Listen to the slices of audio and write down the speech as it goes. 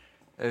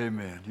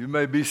Amen. You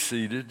may be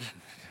seated.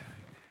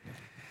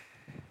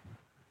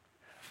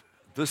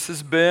 This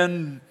has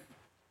been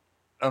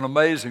an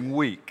amazing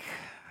week.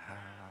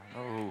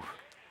 I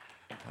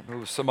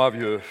know some of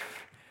you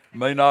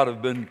may not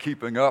have been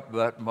keeping up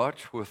that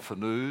much with the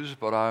news,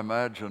 but I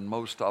imagine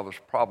most of us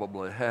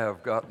probably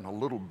have gotten a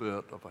little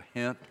bit of a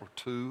hint or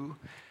two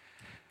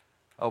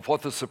of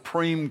what the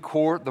Supreme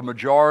Court, the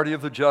majority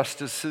of the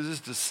justices,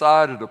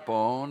 decided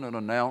upon and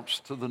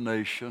announced to the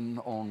nation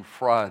on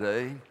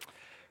Friday,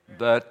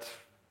 that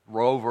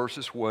Roe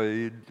versus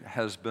Wade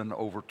has been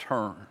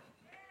overturned.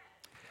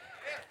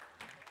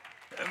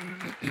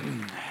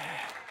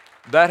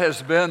 That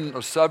has been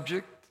a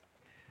subject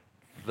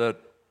that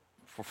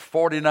for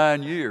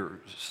 49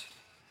 years,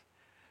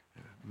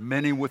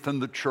 many within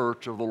the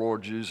church of the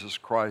Lord Jesus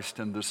Christ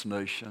in this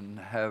nation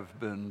have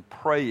been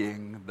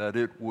praying that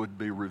it would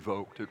be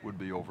revoked, it would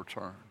be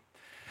overturned.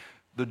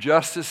 The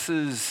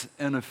justices,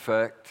 in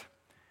effect,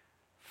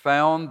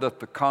 found that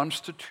the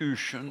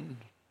Constitution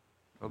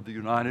of the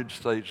United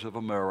States of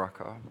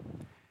America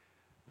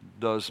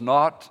does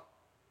not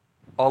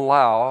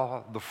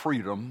allow the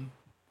freedom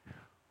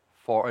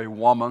for a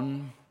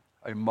woman,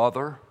 a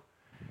mother,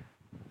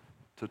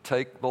 to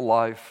take the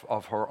life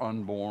of her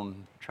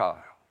unborn child.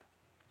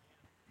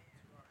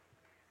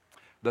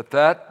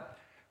 That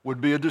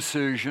would be a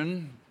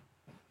decision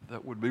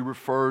that would be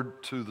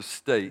referred to the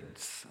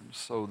states, and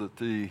so that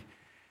the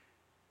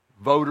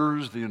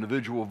voters, the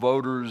individual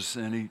voters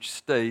in each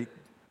state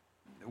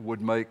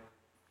would make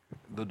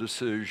the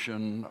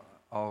decision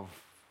of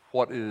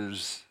what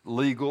is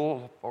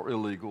legal or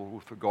illegal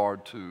with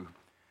regard to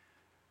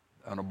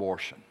an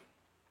abortion.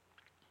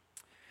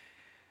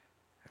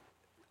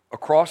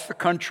 Across the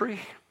country,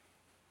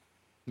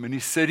 many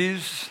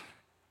cities,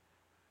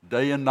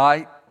 day and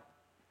night,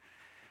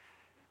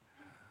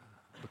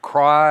 the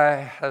cry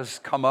has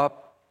come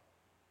up,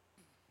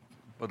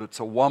 but it's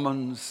a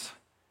woman's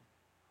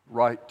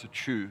right to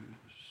choose.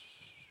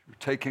 You're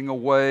taking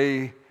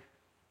away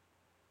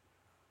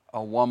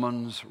a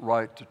woman's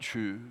right to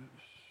choose.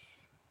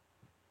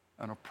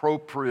 An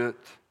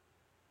appropriate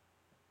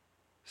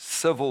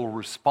civil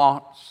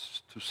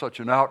response to such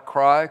an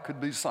outcry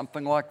could be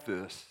something like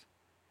this.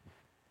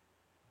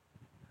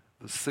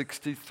 The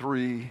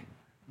 63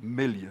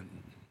 million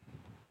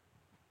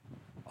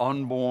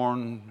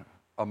unborn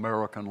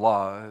American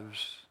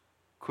lives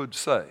could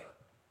say,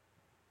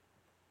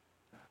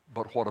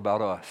 but what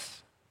about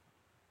us?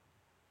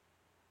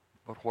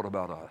 But what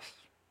about us?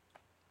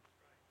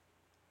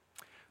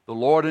 The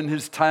Lord in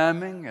His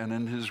timing and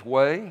in His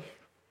way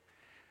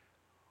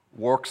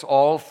works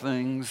all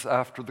things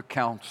after the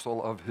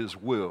counsel of His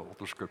will,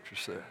 the Scripture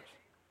says.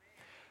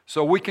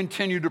 So we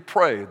continue to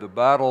pray. The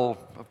battle,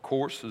 of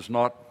course, is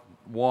not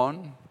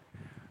won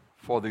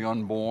for the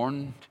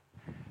unborn.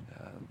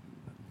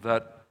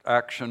 That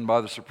action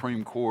by the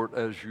Supreme Court,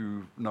 as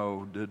you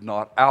know, did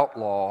not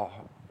outlaw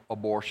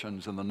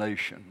abortions in the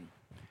nation,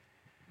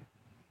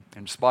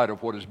 in spite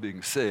of what is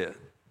being said.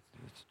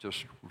 It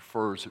just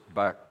refers it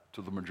back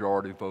to the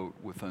majority vote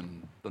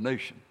within the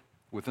nation,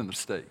 within the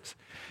states.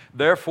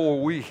 Therefore,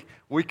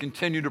 we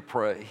continue to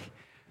pray.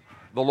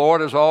 The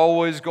Lord is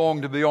always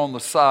going to be on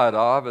the side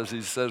of, as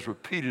He says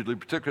repeatedly,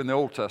 particularly in the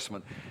Old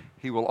Testament,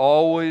 He will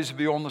always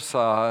be on the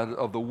side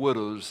of the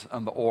widows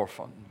and the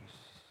orphans,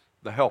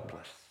 the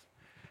helpless.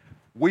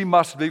 We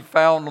must be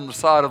found on the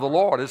side of the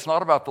Lord. It's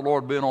not about the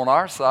Lord being on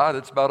our side,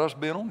 it's about us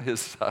being on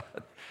His side.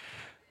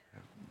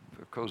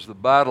 Because the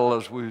battle,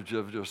 as we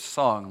have just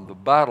sung, the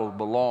battle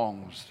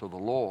belongs to the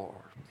Lord.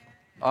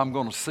 I'm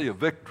going to see a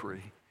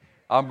victory.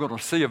 I'm going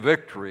to see a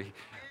victory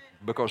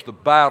because the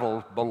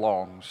battle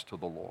belongs to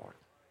the Lord.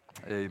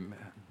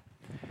 Amen.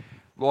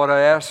 Lord,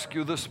 I ask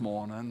you this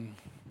morning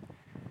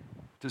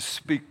to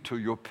speak to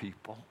your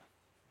people.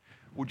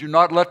 Would you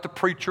not let the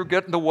preacher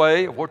get in the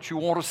way of what you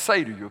want to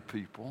say to your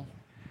people?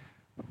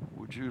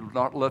 Would you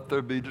not let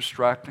there be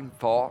distracting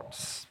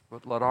thoughts,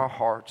 but let our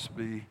hearts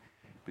be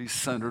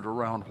centered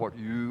around what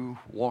you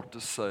want to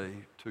say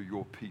to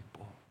your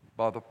people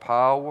by the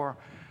power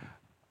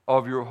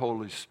of your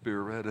Holy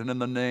Spirit and in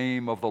the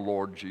name of the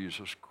Lord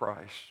Jesus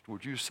Christ.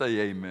 Would you say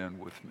amen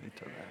with me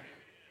today?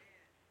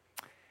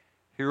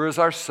 Here is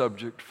our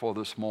subject for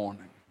this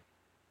morning.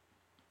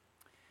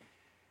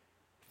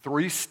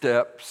 3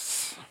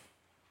 steps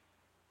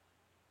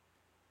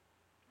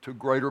to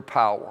greater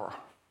power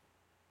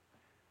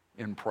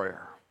in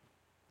prayer.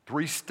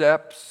 3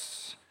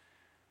 steps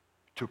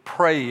to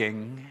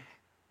praying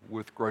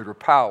with greater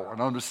power.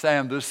 And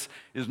understand, this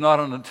is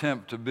not an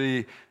attempt to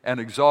be an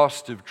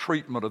exhaustive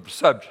treatment of the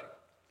subject.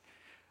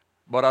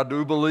 But I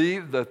do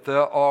believe that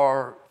there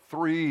are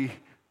 3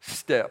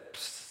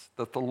 steps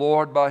that the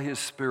Lord by His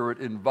Spirit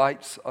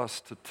invites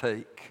us to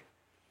take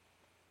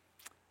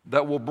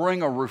that will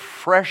bring a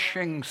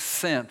refreshing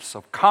sense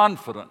of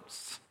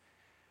confidence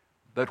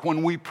that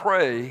when we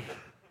pray,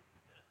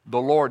 the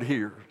Lord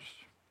hears.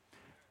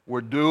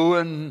 We're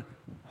doing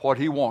what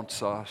He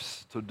wants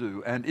us to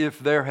do. And if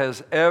there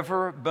has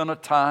ever been a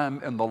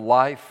time in the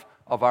life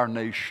of our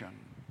nation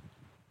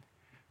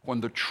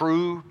when the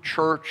true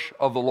church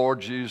of the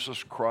Lord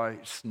Jesus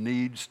Christ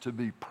needs to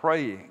be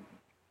praying,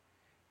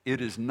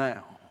 it is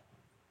now.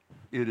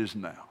 It is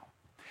now.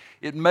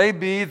 It may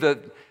be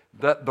that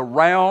the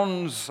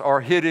rounds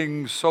are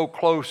hitting so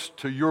close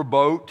to your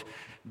boat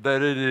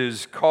that it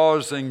is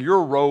causing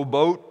your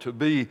rowboat to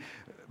be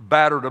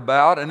battered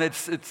about. And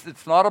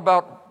it's not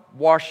about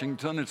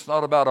Washington. It's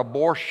not about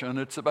abortion.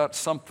 It's about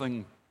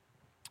something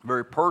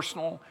very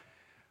personal,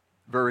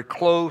 very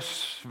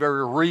close,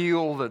 very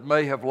real that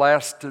may have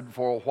lasted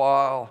for a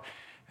while.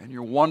 And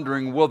you're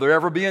wondering, will there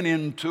ever be an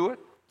end to it?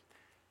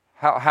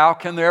 How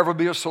can there ever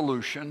be a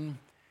solution?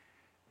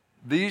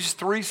 These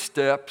 3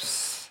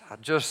 steps, I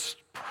just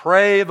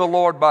pray the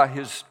Lord by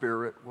His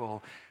Spirit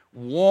will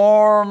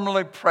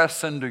warmly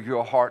press into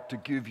your heart to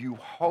give you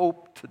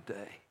hope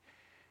today.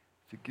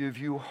 To give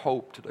you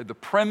hope today. The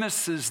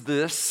premise is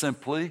this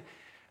simply,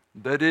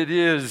 that it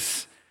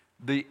is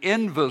the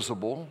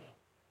invisible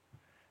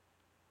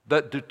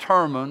that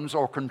determines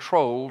or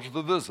controls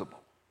the visible.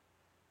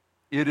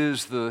 It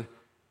is the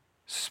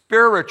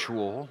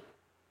spiritual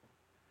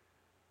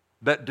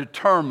that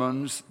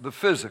determines the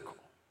physical.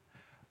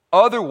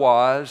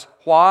 Otherwise,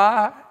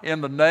 why,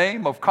 in the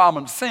name of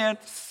common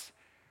sense,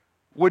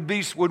 would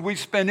we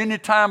spend any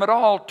time at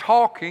all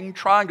trying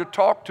to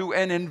talk to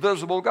an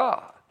invisible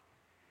God?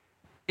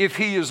 If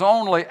He is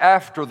only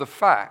after the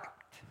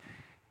fact,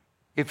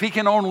 if He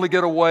can only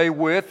get away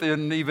with,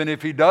 and even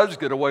if He does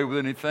get away with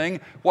anything,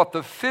 what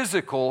the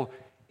physical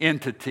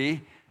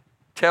entity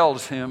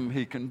tells Him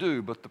He can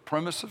do. But the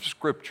premise of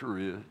Scripture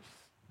is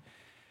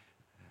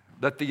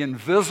that the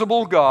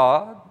invisible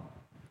God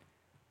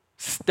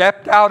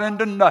stepped out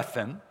into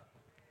nothing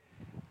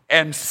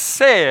and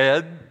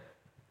said,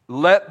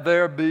 "Let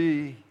there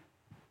be,"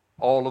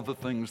 all of the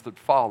things that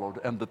followed.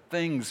 And the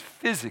things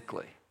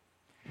physically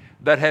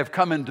that have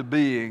come into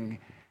being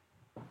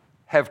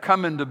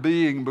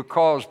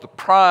because the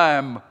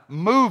prime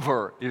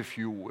mover, if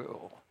you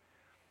will,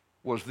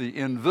 was the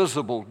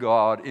invisible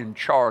God in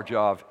charge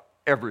of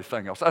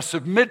everything else. I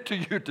submit to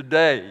you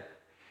today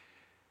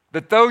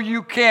that though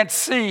you can't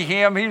see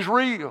Him, He's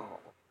real.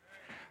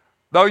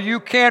 Though you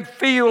can't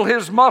feel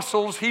His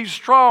muscles, He's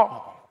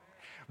strong.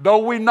 Though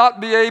we may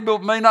not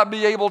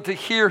be able to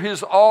hear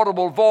His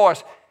audible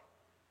voice,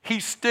 He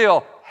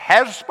still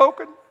has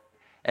spoken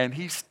and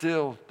He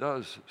still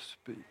does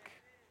speak.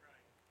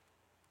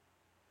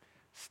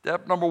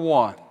 Step number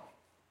 1,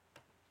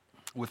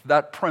 with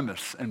that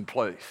premise in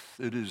place,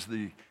 it is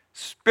the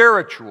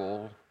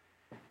spiritual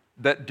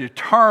that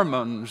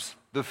determines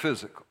the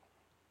physical.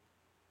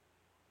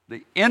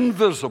 The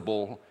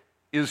invisible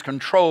is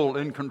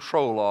in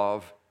control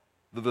of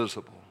the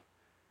visible.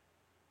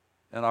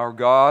 And our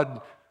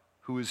God,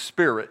 who is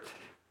Spirit,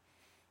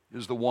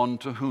 is the one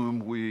to whom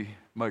we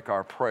make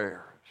our prayers.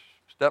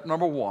 Step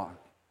number 1,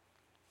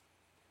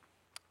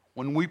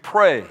 when we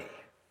pray,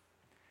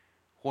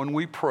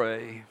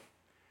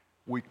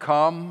 we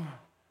come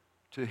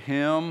to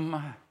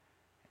Him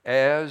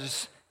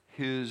as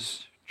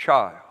His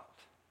child.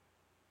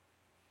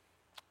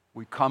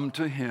 We come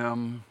to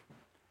Him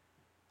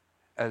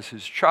as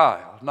His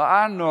child. Now,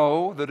 I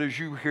know that as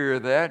you hear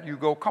that, you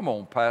go, "Come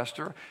on,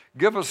 Pastor,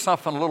 give us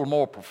something a little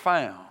more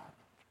profound."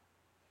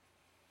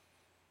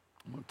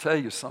 I'm going to tell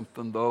you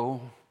something,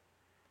 though.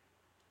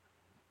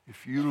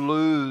 If you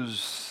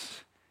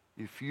lose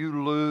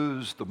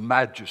the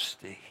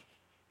majesty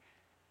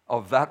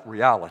of that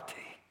reality,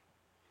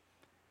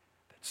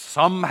 that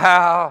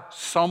somehow,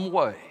 some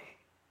way,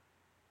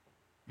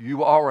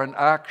 you are an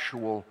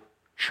actual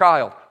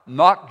child,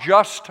 not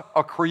just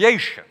a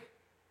creation,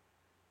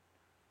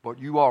 but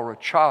you are a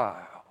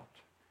child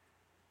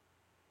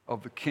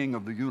of the King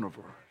of the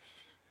universe.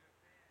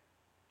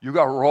 You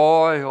got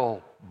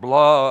royal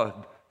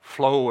blood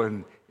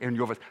flowing in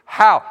your veins.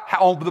 How?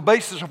 On the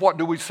basis of what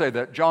do we say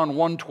that? John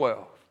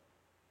 1:12.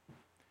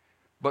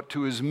 But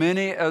to as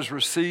many as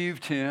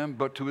received Him,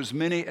 but to as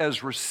many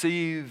as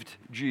received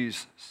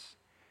Jesus,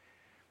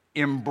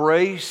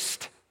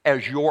 embraced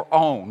as your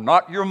own,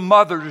 not your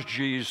mother's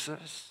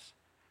Jesus,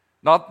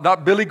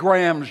 not Billy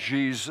Graham's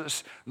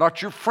Jesus,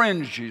 not your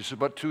friend's Jesus,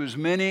 but to as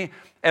many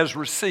as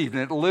received.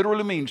 And it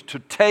literally means to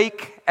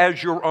take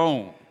as your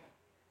own.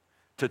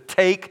 To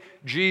take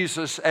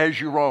Jesus as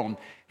your own.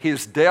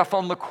 His death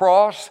on the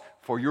cross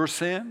for your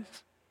sins,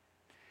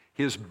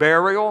 His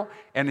burial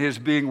and His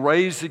being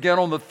raised again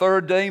on the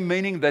 3rd day,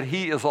 meaning that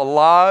He is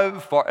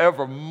alive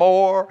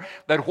forevermore,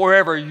 that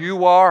wherever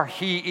you are,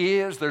 He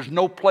is. There's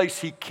no place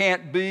He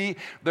can't be.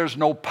 There's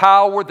no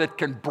power that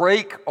can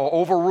break or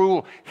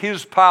overrule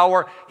His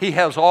power. He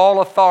has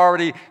all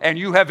authority, and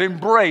you have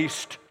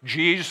embraced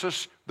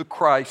Jesus the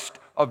Christ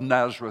of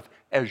Nazareth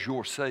as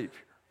your Savior.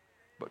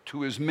 But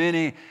to as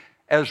many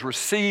as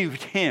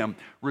received Him,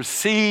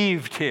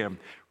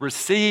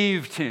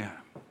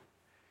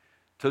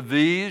 to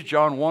these,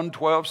 John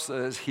 1:12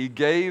 says, He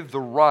gave the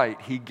right,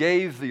 He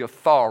gave the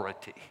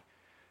authority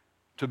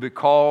to be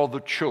called the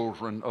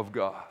children of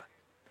God.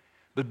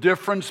 The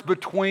difference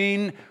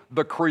between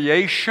the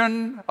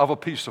creation of a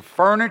piece of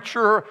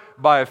furniture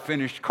by a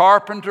finished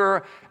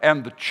carpenter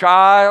and the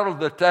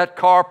child that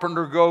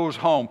carpenter goes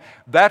home.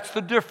 That's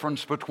the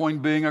difference between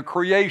being a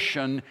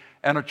creation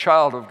and a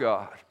child of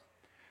God.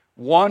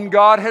 One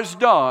God has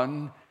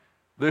done,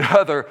 the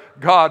other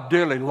God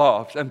dearly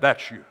loves, and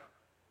that's you.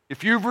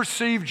 If you've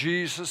received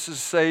Jesus as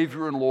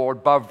Savior and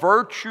Lord, by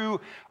virtue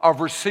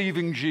of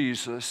receiving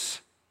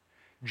Jesus,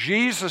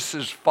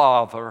 Jesus'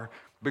 Father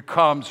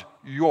becomes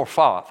your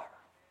Father.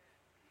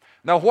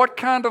 Now, what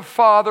kind of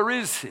Father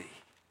is He?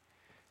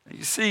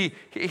 You see,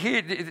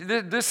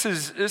 this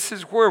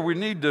is where we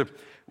need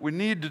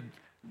to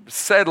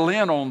settle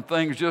in on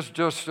things just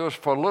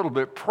for a little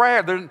bit.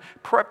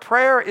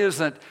 Prayer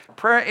isn't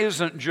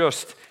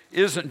just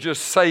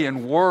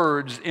saying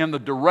words in the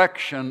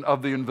direction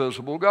of the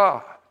invisible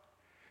God.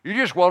 You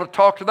just want to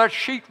talk to that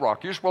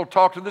sheetrock. You just want to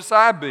talk to this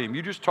I-beam.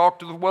 You just talk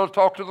to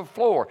the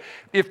floor.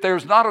 If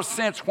there's not a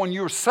sense when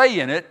you're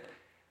saying it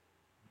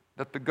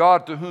that the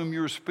God to whom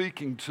you're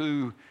speaking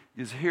to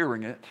is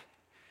hearing it,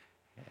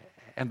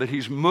 and that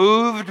He's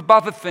moved by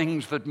the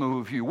things that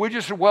move you, we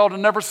just as well to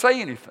never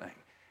say anything.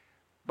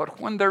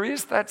 But when there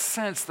is that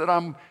sense that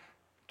I'm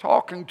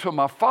talking to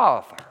my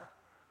Father,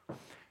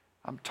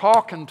 I'm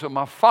talking to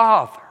my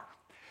Father,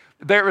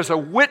 there is a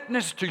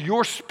witness to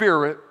your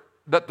spirit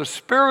that the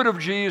Spirit of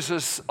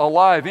Jesus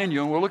alive in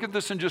you, and we'll look at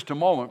this in just a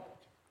moment,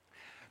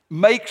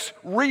 makes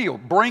real,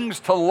 brings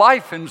to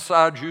life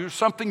inside you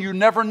something you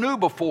never knew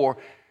before.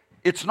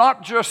 It's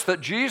not just that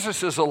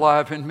Jesus is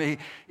alive in me,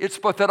 it's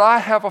but that I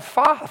have a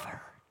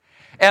Father.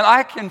 And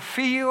I can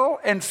feel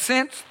and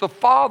sense the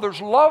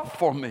Father's love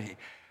for me.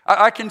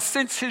 I can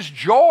sense His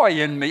joy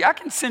in me. I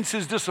can sense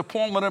His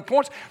disappointment in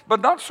points,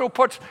 but not so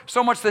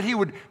much that He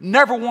would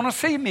never want to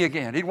see me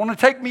again. He'd want to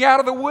take me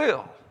out of the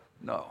will.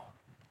 No.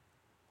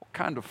 What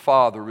kind of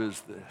Father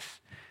is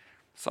this?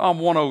 Psalm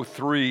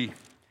 103,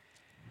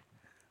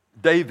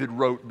 David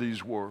wrote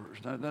these words.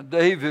 Now,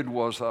 David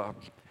was a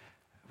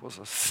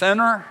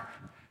sinner.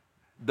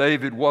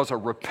 David was a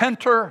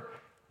repenter.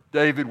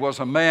 David was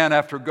a man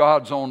after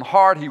God's own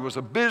heart. He was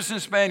a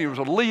businessman. He was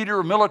a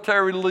leader, a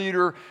military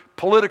leader,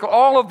 political,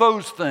 all of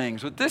those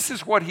things. But this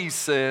is what he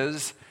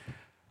says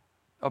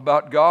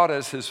about God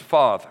as his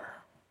Father.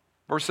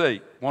 Verse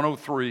 8,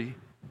 103,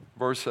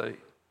 verse 8.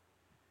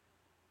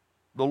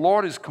 The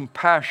Lord is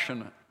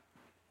compassionate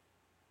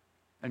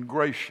and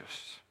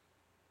gracious,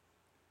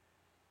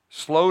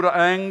 slow to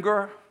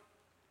anger,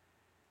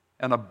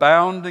 and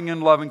abounding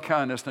in loving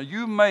kindness. Now,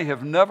 you may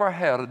have never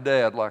had a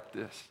dad like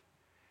this.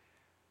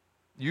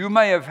 You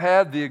may have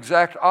had the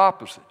exact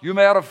opposite. You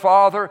may have had a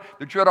father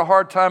that you had a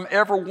hard time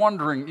ever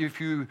wondering if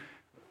you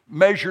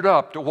measured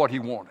up to what he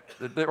wanted.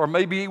 Or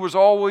maybe he was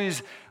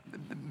always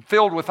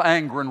filled with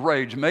anger and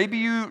rage. Maybe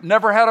you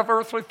never had an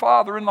earthly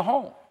father in the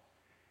home.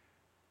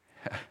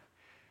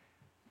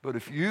 But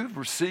if you've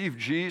received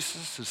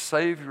Jesus as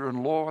Savior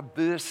and Lord,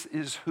 this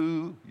is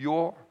who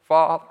your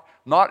Father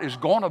not is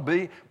going to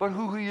be, but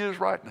who He is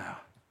right now.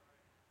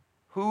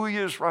 Who He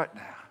is right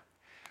now.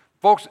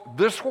 Folks,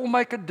 this will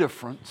make a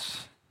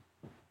difference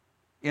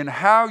in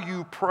how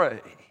you pray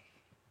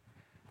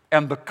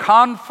and the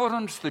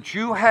confidence that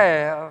you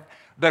have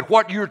that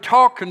what you're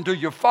talking to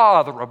your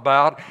Father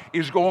about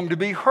is going to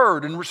be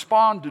heard and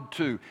responded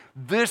to.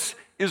 This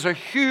is a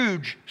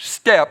huge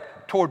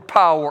step toward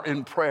power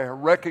in prayer,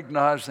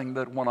 recognizing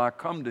that when I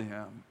come to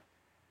Him,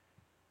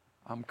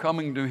 I'm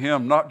coming to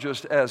Him not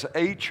just as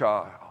a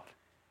child,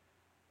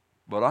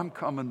 but I'm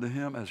coming to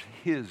Him as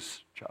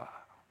His child.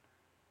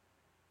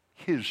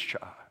 His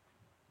child.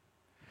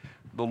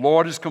 The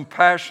Lord is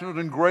compassionate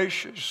and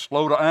gracious,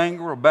 slow to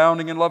anger,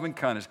 abounding in loving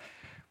kindness.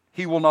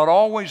 He will not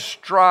always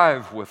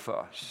strive with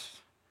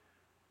us,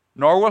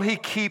 nor will He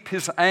keep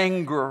His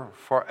anger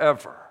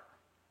forever.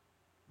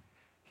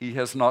 He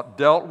has not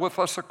dealt with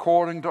us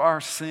according to our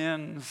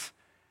sins,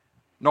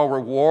 nor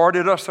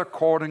rewarded us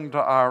according to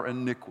our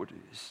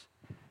iniquities.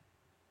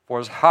 For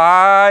as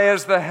high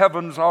as the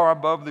heavens are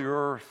above the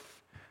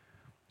earth,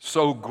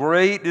 so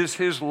great is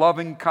His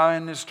loving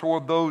kindness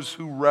toward those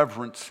who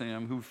reverence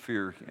Him, who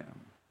fear Him.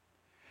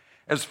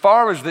 As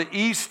far as the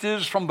east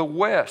is from the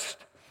west,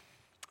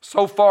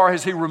 so far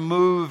has He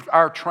removed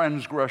our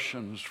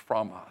transgressions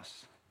from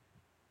us.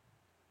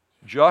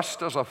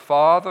 Just as a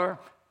father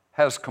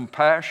has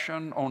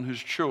compassion on his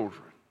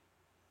children,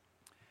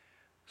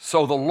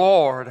 so the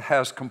Lord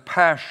has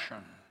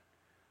compassion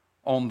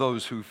on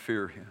those who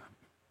fear Him.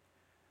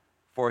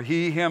 For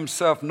He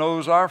Himself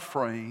knows our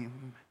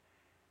frame.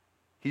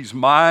 He's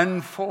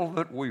mindful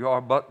that we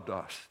are but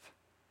dust.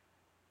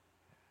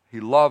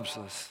 He loves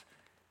us.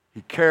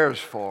 He cares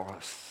for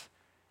us.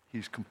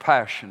 He's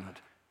compassionate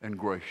and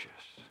gracious.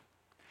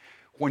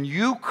 When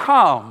you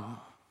come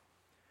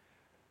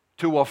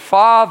to a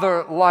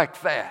Father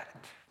like that,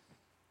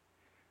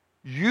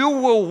 you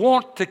will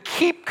want to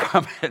keep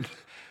coming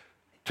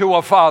to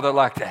a Father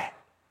like that.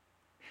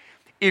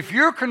 If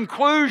your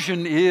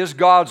conclusion is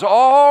God's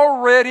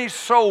already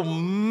so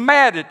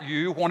mad at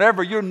you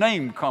whenever your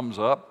name comes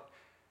up,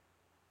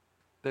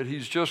 that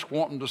he's just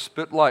wanting to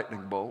spit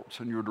lightning bolts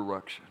in your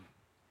direction.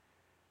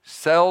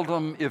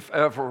 Seldom, if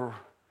ever,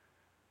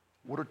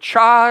 would a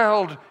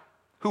child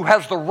who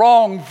has the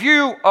wrong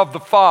view of the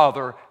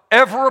Father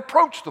ever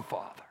approach the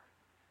Father.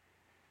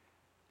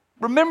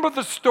 Remember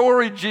the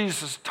story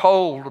Jesus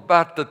told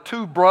about the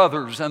two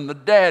brothers and the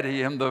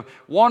daddy, and the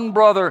one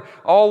brother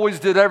always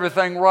did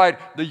everything right.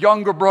 The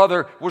younger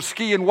brother was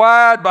skiing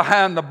wide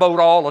behind the boat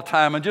all the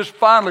time and just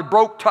finally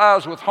broke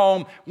ties with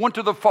home, went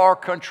to the far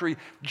country.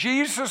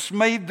 Jesus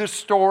made this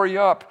story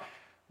up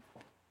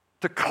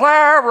to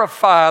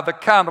clarify the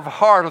kind of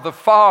heart of the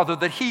Father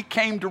that he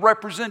came to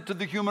represent to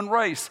the human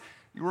race.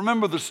 You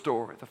remember the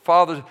story.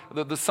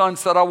 The son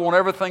said, I want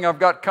everything I've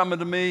got coming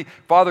to me.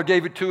 Father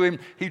gave it to him.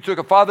 He took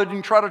it. Father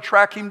didn't try to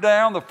track him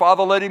down. The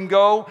father let him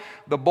go.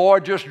 The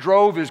boy just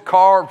drove his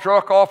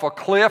truck off a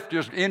cliff,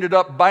 just ended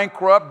up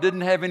bankrupt,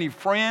 didn't have any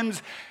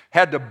friends,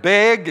 had to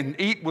beg and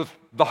eat with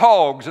the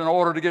hogs in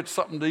order to get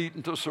something to eat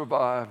and to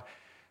survive.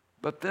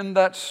 But then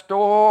that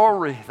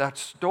story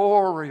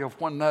of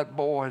when that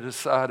boy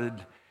decided,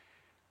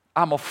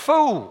 I'm a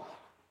fool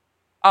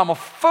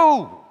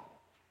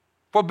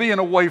for being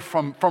away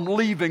from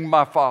leaving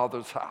my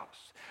father's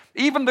house.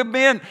 Even the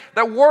men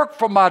that work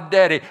for my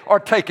daddy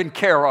are taken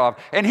care of.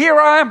 And here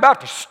I am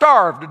about to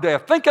starve to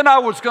death, thinking I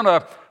was going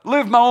to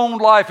live my own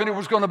life and it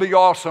was going to be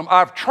awesome.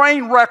 I've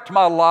train wrecked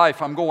my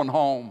life. I'm going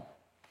home.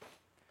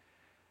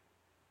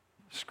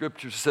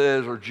 Scripture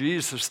says, or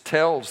Jesus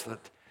tells, that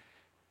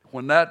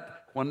when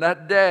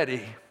that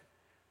daddy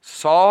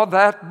saw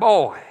that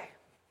boy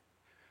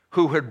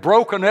who had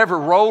broken every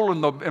rule in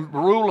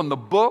the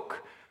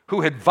book, who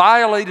had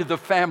violated the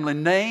family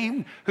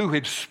name, who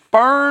had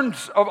spurned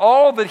of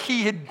all that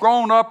he had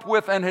grown up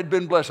with and had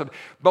been blessed.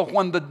 But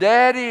when the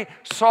daddy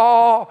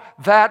saw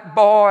that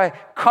boy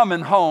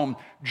coming home,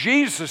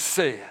 Jesus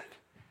said,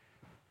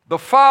 the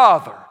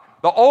father,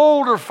 the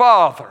older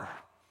father,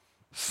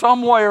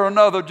 some way or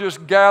another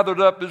just gathered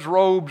up his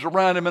robes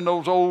around him in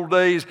those old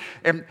days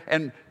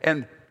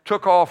and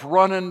took off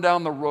running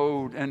down the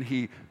road, and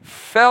he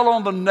fell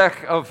on the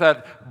neck of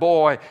that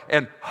boy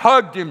and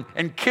hugged him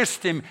and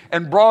kissed him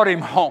and brought him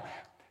home.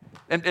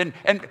 And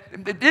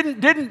it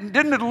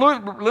didn't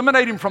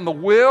eliminate him from the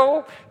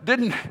will,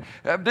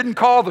 didn't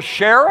call the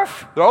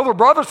sheriff. The older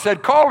brother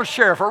said, call the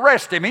sheriff,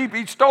 arrest him.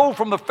 He stole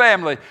from the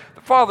family.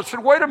 The father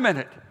said, wait a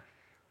minute.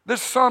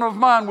 This son of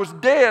mine was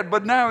dead,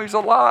 but now he's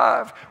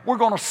alive. We're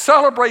going to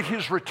celebrate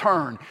his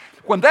return.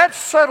 When that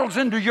settles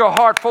into your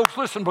heart, folks,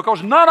 listen,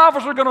 because none of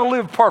us are going to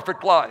live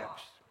perfect lives.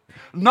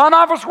 None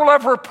of us will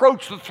ever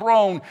approach the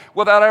throne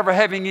without ever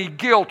having any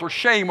guilt or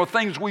shame or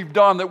things we've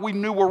done that we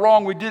knew were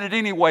wrong. We did it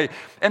anyway.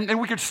 And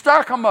we could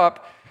stack them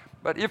up.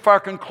 But if our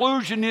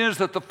conclusion is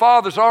that the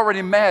Father's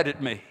already mad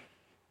at me,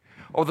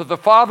 or that the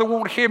Father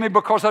won't hear me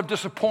because I've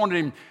disappointed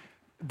him,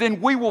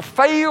 then we will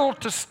fail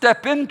to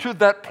step into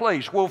that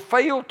place. We'll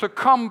fail to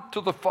come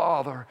to the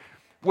Father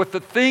with the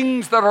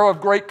things that are of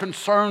great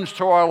concerns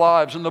to our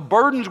lives and the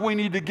burdens we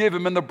need to give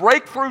him and the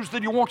breakthroughs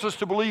that he wants us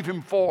to believe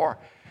him for.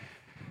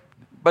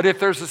 But if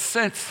there's a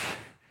sense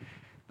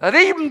that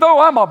even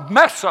though I'm a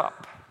mess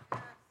up,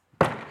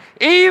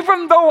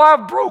 even though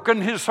I've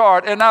broken his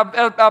heart and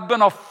I've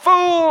been a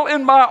fool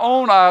in my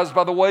own eyes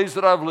by the ways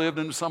that I've lived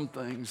in some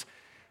things,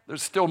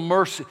 there's still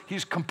mercy.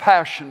 He's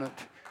compassionate.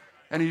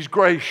 And he's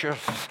gracious,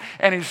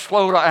 and he's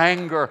slow to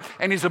anger,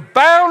 and he's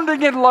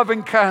abounding in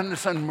loving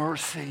kindness and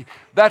mercy.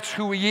 That's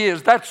who he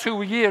is. That's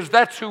who he is.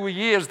 That's who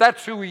he is.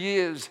 That's who he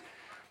is.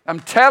 I'm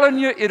telling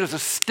you, it is a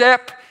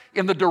step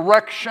in the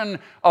direction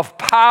of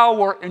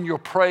power in your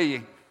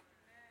praying.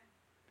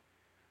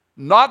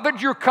 Not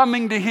that you're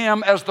coming to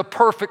him as the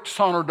perfect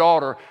son or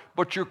daughter,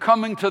 but you're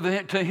coming to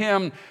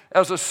him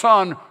as a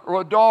son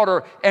or a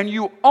daughter, and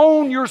you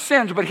own your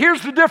sins. But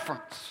here's the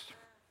difference.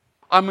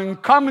 I'm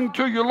coming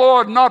to you,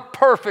 Lord, not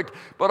perfect,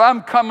 but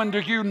I'm coming to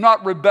you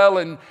not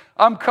rebelling.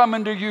 I'm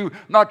coming to you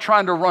not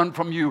trying to run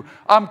from you.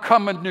 I'm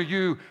coming to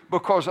you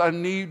because I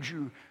need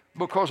you,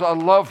 because I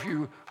love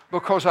you,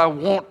 because I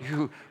want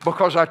you,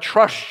 because I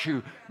trust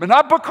you. But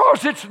not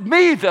because it's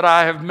me that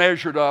I have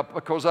measured up,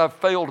 because I've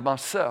failed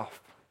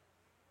myself.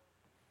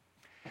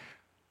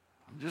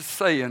 I'm just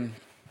saying,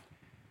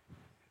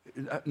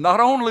 not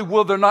only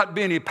will there not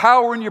be any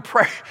power in your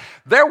prayer,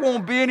 there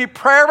won't be any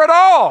prayer at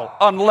all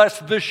unless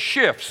this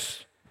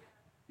shifts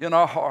in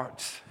our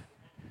hearts.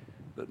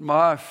 That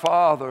my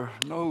Father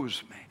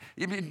knows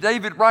me.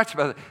 David writes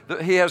about it,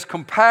 that he has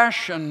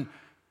compassion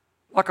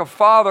like a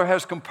father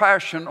has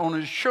compassion on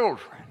his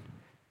children.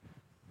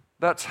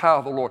 That's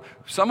how the Lord.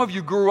 Some of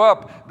you grew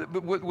up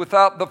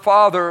without the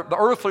Father, the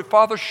earthly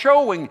Father,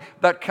 showing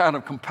that kind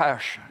of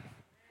compassion.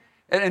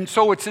 And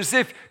so it's as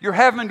if you're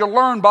having to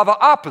learn by the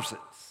opposite.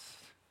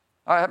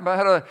 I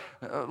had a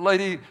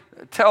lady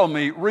tell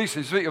me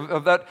recently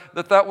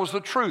that was the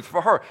truth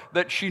for her,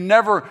 that she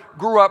never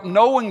grew up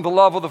knowing the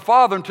love of the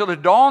Father until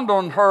it dawned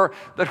on her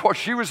that what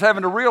she was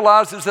having to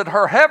realize is that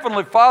her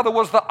heavenly Father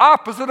was the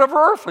opposite of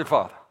her earthly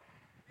Father.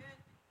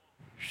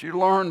 She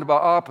learned by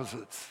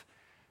opposites,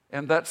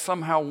 and that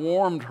somehow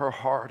warmed her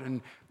heart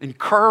and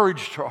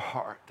encouraged her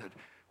heart that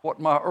what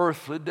my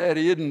earthly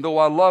daddy isn't, though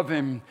I love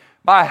him.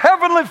 My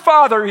heavenly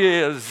Father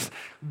is.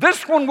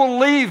 This one will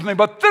leave me,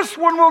 but this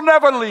one will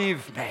never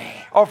leave me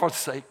or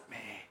forsake me.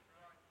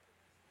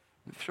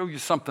 Let me show you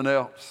something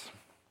else.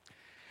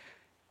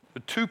 The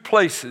two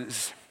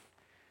places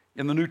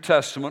in the New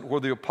Testament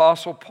where the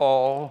Apostle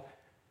Paul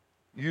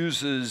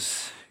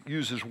uses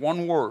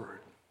one word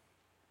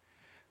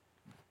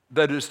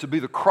that is to be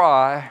the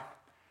cry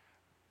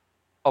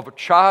of a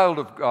child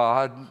of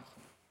God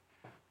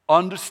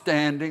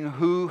understanding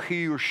who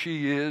he or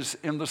she is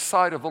in the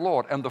sight of the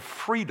Lord and the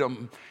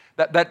freedom,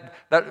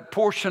 that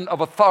portion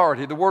of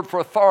authority. The word for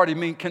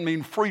authority can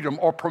mean freedom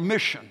or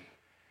permission.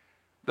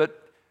 That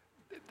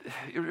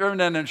every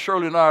now and then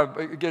Shirley and I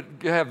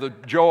have the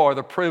joy,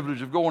 the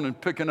privilege of going and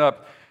picking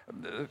up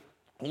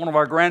one of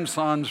our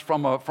grandsons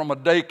from a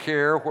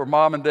daycare where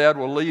mom and dad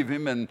will leave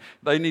him and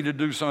they need to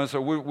do something.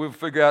 So we'll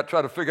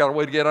try to figure out a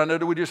way to get on there.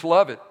 We just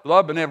love it.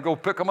 Love being able to go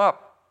pick them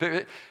up.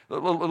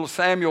 Little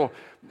Samuel,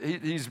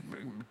 he's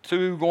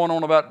 2 going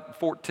on about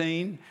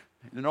 14,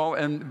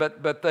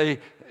 but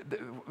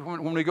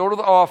when we go to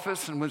the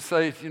office and we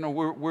say,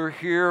 we're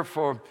here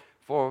for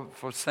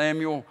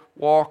Samuel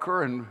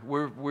Walker and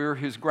we're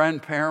his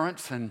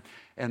grandparents, and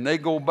they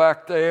go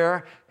back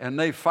there and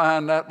they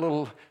find that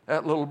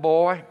little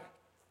boy.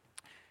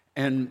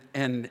 And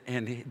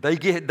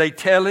they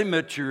tell him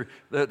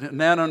that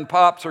Nana and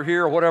Pops are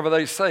here or whatever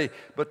they say,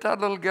 but that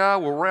little guy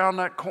will round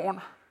that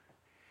corner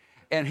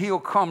and he'll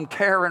come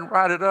tearing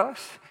right at us.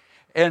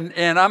 And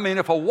I mean,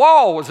 if a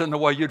wall was in the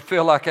way, you'd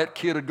feel like that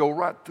kid would go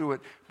right through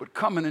it. But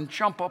come in and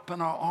jump up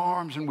in our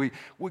arms, and we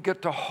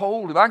get to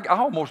hold him. I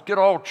almost get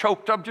all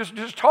choked up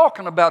just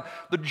talking about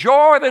the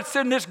joy that's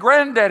in this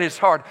granddaddy's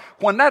heart.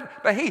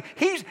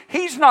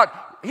 He's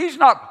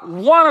not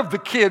one of the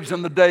kids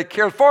in the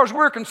daycare. As far as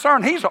we're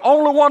concerned, he's the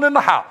only one in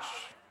the house.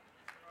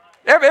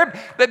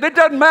 It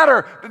doesn't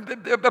matter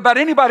about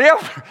anybody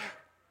else.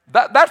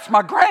 That's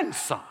my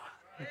grandson.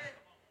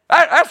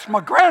 That's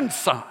my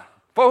grandson,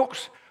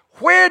 folks.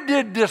 Where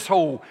did this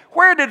whole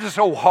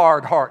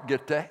hard heart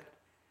get that?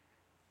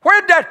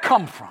 Where did that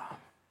come from?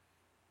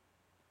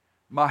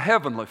 My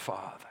heavenly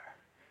Father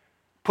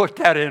put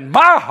that in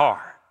my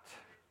heart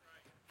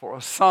for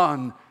a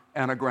son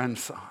and a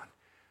grandson.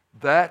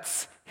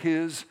 That's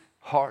his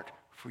heart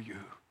for you.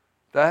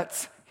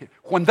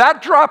 When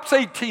that drops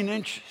 18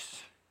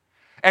 inches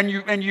and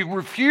you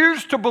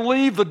refuse to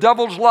believe the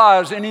devil's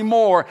lies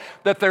anymore,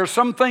 that there's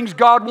some things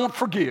God won't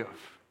forgive.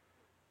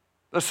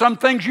 There's some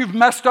things you've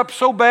messed up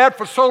so bad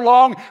for so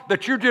long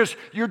that you're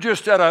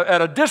just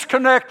at a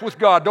disconnect with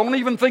God. Don't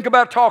even think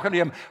about talking to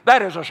him.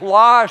 That is a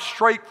lie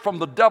straight from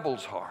the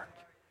devil's heart.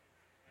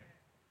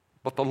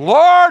 But the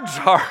Lord's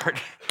heart,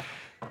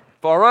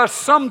 for us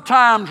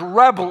sometimes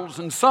rebels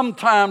and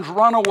sometimes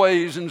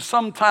runaways and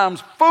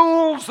sometimes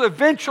fools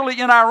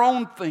eventually in our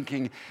own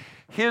thinking,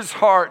 his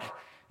heart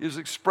is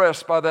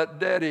expressed by that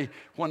daddy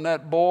when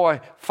that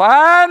boy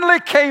finally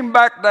came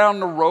back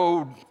down the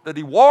road that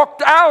he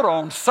walked out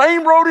on,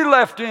 same road he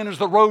left in as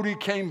the road he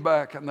came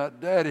back, and that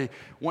daddy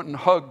went and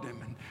hugged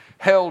him and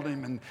held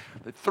him, and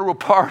they threw a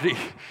party,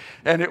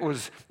 and it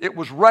was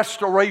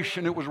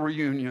restoration, it was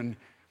reunion.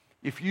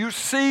 If you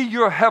see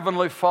your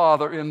heavenly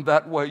Father in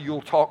that way,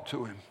 you'll talk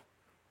to him.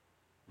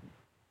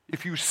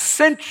 If you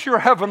sense your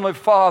heavenly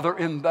Father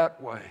in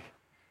that way,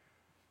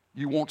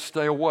 you won't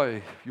stay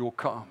away, you'll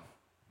come.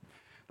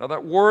 Now,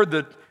 that word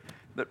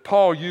that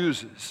Paul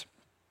uses,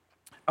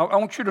 I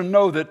want you to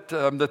know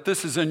that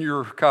this is in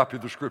your copy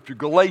of the Scripture.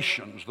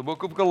 Galatians, the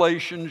book of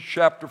Galatians,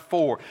 chapter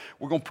 4.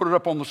 We're going to put it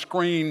up on the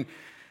screen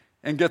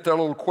and get there a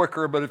little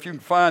quicker, but if you can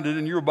find it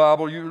in your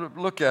Bible, you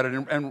look at it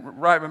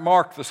and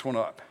mark this one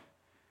up.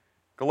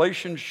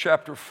 Galatians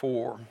chapter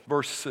 4,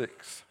 verse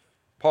 6.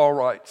 Paul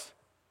writes,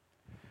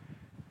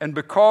 "And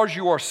because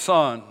you are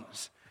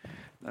sons,"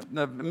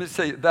 now let me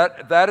say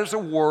that is a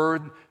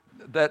word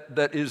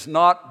that is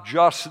not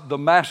just the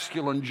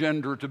masculine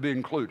gender to be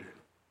included.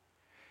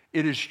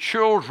 It is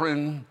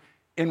children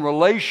in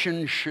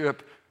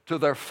relationship to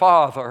their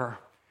father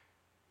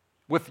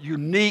with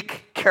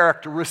unique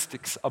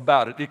characteristics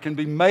about it. It can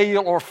be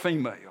male or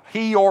female,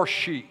 he or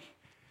she.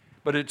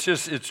 But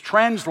it's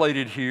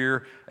translated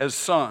here as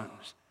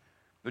sons.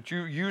 But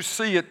you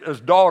see it as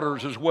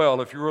daughters as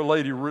well. If you're a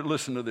lady,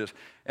 listen to this.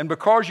 "And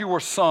because you were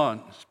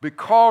sons,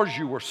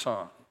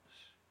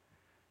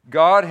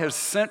 God has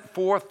sent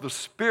forth the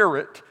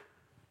Spirit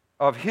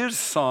of His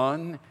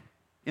Son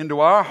into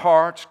our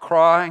hearts,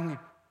 crying,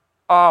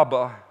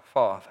 'Abba,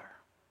 Father.'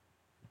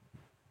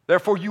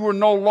 Therefore you are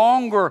no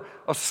longer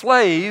a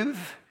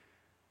slave,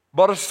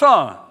 but a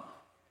son.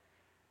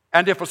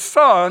 And if a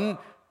son,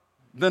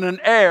 then an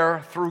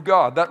heir through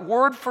God." That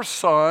word for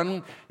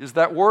son is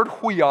that word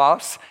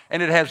huios,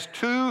 and it has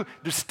two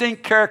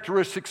distinct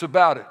characteristics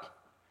about it.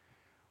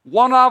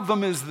 One of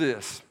them is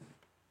this,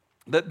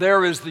 that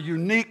there is the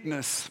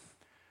uniqueness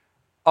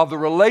of the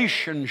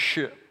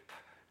relationship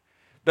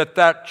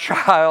that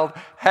child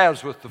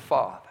has with the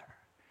Father.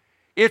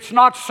 It's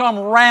not some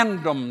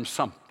random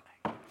something.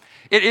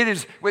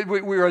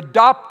 We're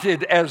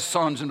adopted as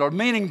sons and daughters,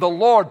 meaning the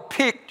Lord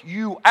picked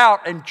you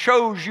out and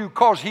chose you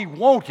because He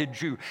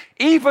wanted you.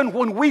 Even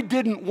when we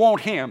didn't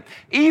want Him,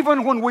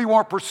 even when we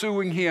weren't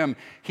pursuing Him,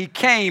 He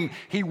came,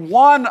 He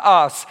won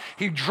us,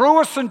 He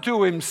drew us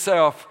into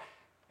Himself.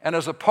 And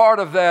as a part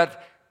of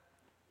that,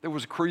 it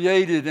was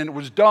created and it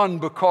was done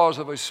because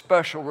of a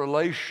special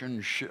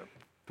relationship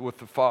with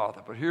the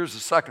Father. But here's the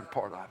second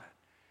part of it.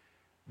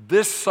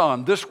 This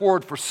son, this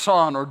word for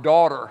son or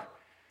daughter,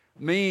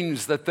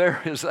 means that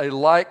there is a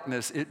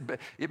likeness.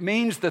 It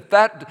means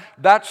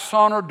that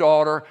son or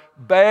daughter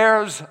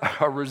bears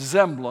a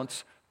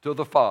resemblance to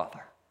the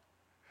Father.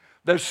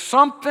 There's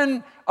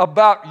something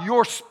about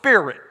your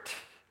spirit,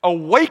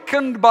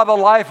 awakened by the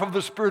life of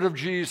the Spirit of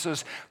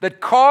Jesus, that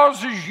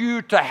causes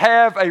you to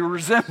have a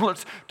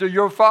resemblance to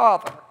your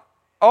Father.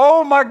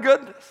 Oh my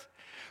goodness.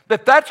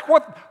 That's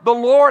what the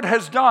Lord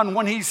has done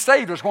when He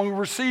saved us, when we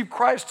received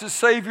Christ as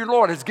Savior and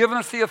Lord. Has given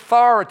us the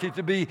authority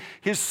to be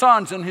His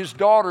sons and His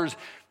daughters.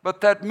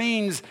 But that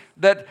means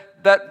that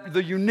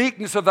the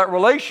uniqueness of that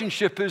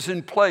relationship is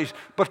in place.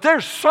 But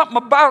there's something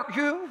about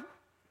you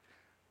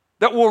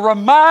that will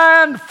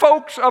remind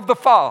folks of the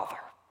Father.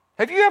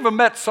 Have you ever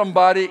met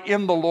somebody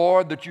in the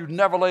Lord that you've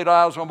never laid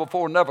eyes on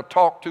before, never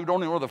talked to,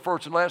 don't even know the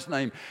first and last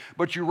name,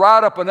 but you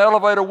ride up an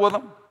elevator with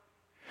them?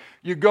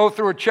 You go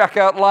through a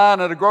checkout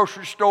line at a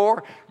grocery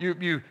store.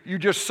 You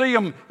just see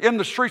them in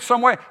the street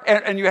somewhere,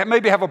 and you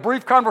maybe have a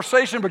brief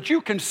conversation, but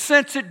you can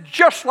sense it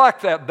just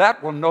like that.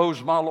 That one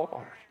knows my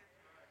Lord.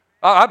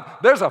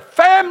 There's a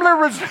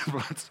family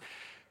resemblance.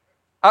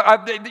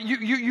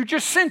 You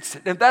just sense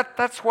it, and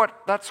that's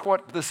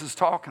what this is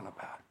talking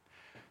about.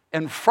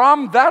 And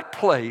from that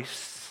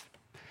place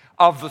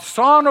of the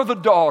son or the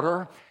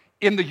daughter,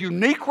 in the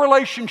unique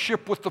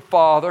relationship with the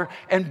Father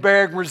and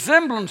bearing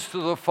resemblance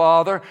to the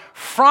Father,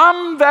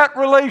 from that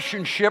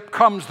relationship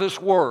comes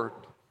this word,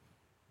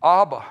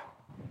 Abba.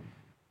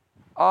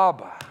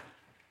 Abba.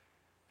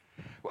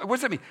 What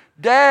does it mean?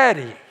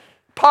 Daddy,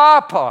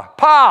 Papa,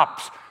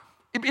 Pops.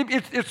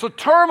 It's a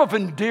term of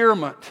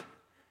endearment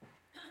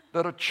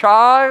that a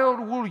child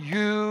will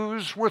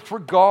use with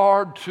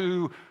regard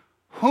to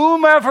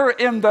whomever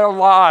in their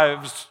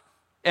lives.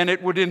 And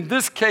it would in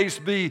this case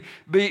be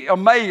a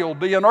male,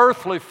 be an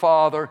earthly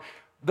father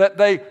that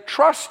they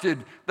trusted,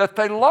 that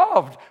they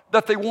loved,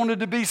 that they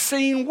wanted to be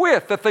seen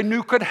with, that they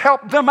knew could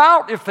help them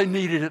out if they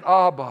needed it.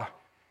 Abba.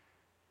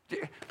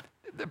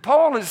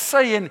 Paul is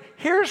saying,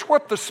 here's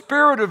what the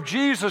Spirit of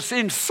Jesus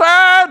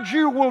inside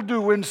you will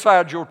do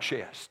inside your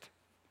chest.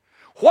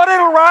 What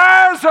it'll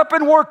rise up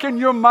and work in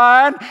your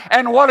mind,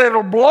 and what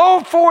it'll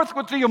blow forth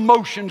with the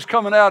emotions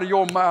coming out of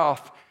your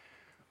mouth.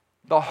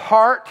 The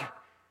heart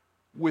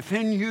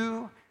within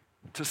you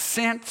to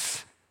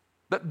sense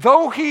that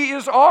though He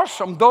is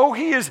awesome, though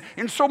He is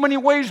in so many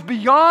ways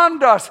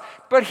beyond us,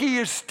 but He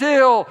is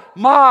still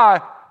my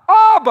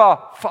Abba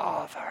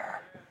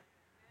Father.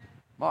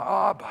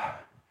 My Abba.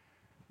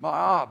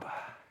 My Abba.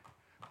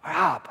 My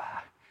Abba.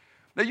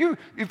 Now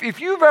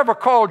if you've ever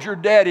called your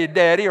daddy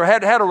daddy or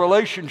had a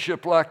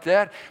relationship like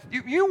that,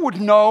 you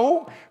would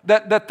know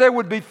that there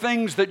would be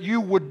things that you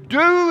would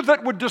do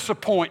that would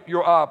disappoint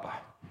your Abba.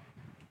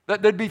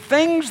 That there'd be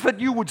things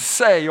that you would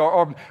say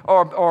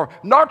or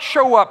not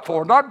show up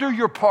for, not do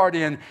your part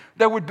in,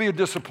 that would be a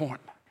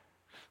disappointment.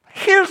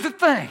 Here's the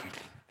thing.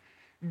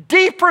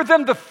 Deeper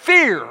than the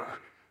fear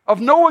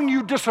of knowing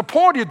you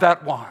disappointed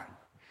that one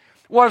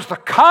was the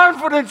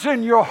confidence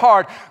in your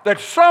heart that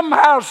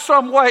somehow,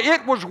 some way,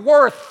 it was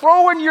worth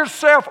throwing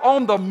yourself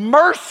on the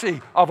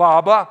mercy of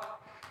Abba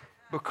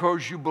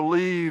because you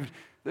believed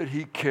that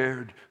He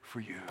cared for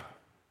you.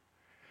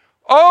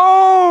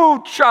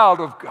 Oh,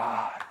 child of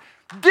God.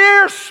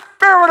 Dear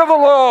Spirit of the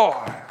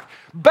Lord,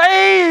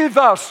 bathe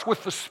us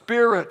with the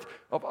Spirit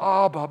of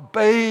Abba.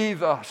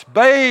 Bathe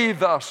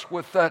us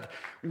with that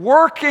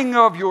working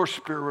of your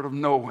Spirit of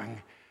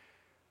knowing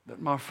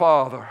that my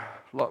Father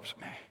loves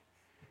me.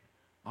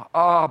 My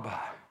Abba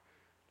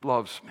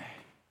loves me.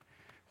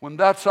 When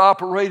that's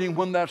operating,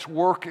 when that's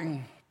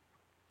working,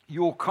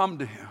 you'll come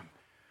to Him.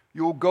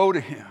 You'll go to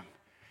Him.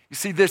 You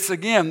see, this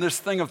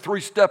thing of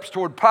 3 steps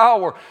toward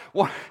power.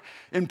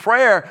 In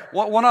prayer,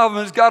 one of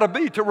them has got to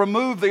be to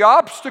remove the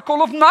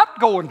obstacle of not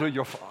going to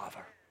your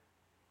Father.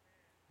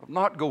 Of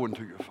not going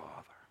to your Father.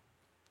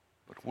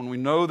 But when we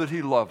know that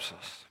He loves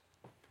us,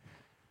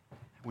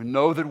 we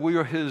know that we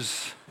are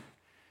His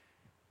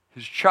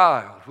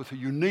child with a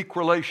unique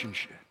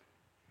relationship,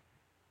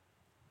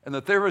 and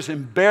that there is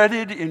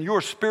embedded in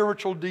your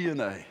spiritual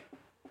DNA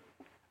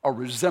a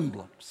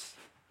resemblance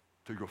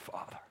to your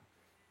Father,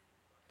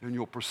 then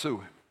you'll pursue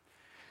Him.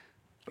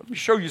 Let me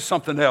show you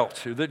something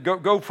else here. That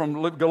go from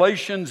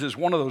Galatians is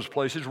one of those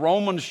places.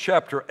 Romans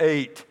chapter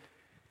 8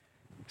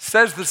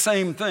 says the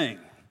same thing,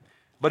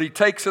 but he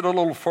takes it a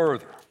little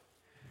further.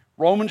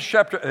 Romans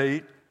chapter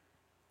 8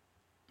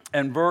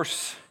 and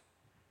verse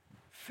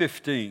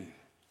 15.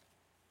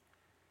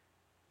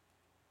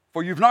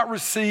 For you've not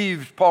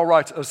received, Paul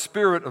writes, a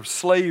spirit of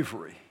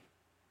slavery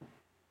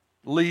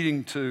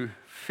leading to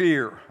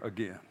fear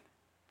again,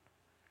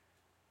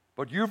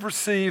 but you've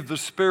received the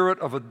Spirit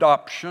of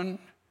adoption,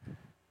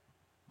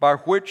 by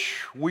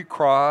which we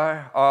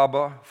cry,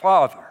 Abba,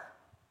 Father.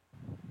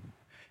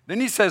 Then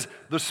he says,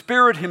 the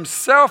Spirit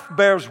himself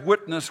bears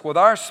witness with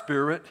our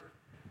spirit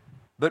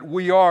that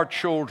we are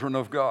children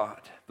of God.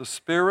 The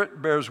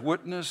Spirit bears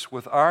witness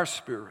with our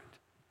spirit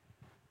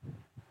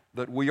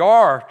that we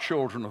are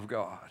children of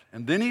God.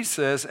 And then he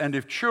says, and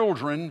if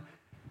children,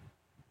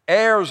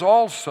 heirs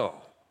also.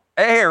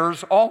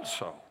 Heirs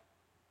also.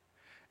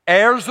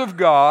 Heirs of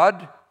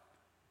God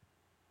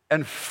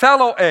and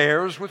fellow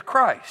heirs with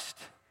Christ.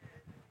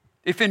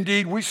 If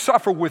indeed we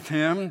suffer with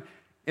him,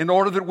 in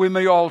order that we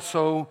may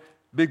also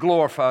be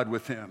glorified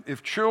with him.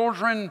 If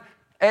children,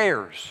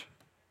 heirs.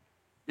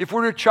 If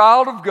we're a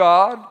child of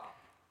God,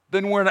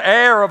 then we're an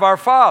heir of our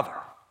Father.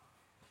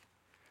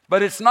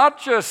 But it's not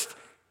just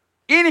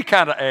any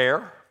kind of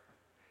heir,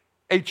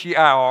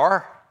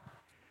 H-E-I-R.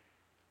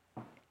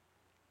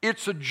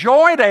 It's a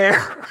joint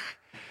heir.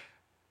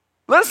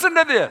 Listen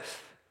to this.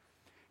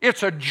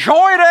 It's a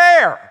joint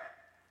heir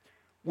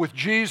with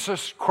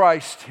Jesus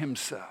Christ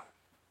himself.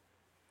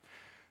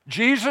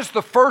 Jesus,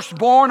 the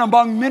firstborn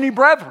among many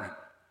brethren.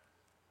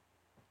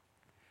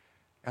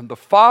 And the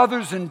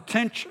Father's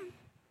intention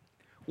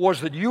was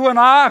that you and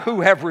I,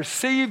 who have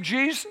received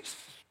Jesus,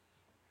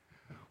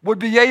 would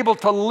be able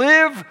to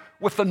live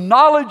with the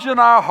knowledge in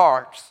our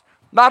hearts.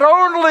 Not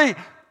only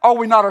are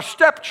we not a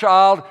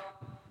stepchild,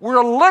 we're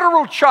a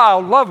literal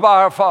child loved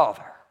by our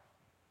Father.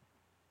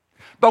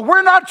 But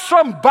we're not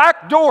some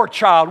backdoor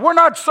child. We're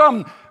not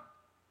some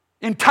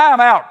in time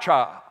out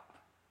child.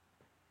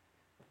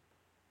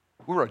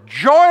 We're a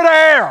joint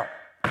heir.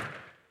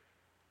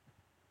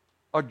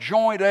 A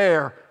joint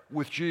heir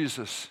with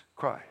Jesus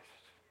Christ.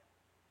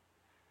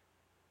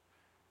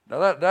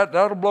 Now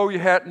that'll blow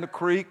your hat in the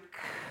creek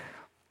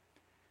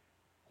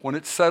when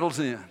it settles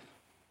in.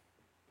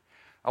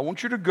 I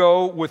want you to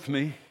go with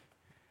me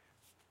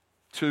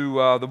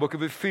to the book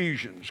of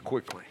Ephesians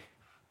quickly.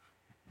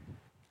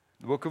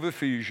 The book of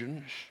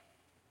Ephesians.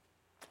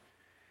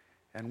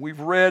 And we've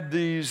read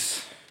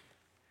these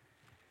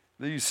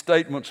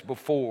statements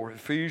before.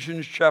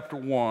 Ephesians chapter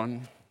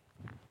 1.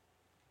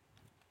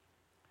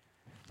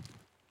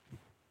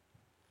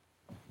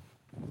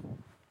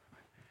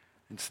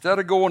 Instead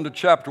of going to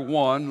chapter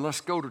 1,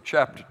 let's go to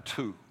chapter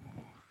 2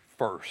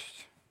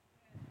 first.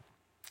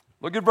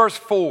 Look at verse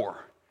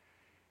 4.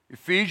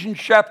 Ephesians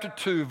chapter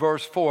 2,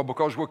 verse 4,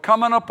 because we're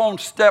coming up on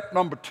step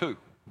number 2.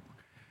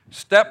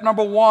 Step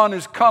number 1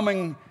 is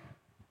coming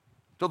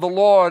to the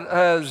Lord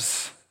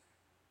as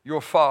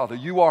your Father.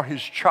 You are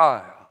his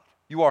child.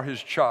 You are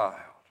his child.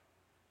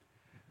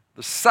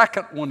 The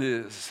second one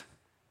is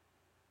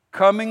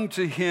coming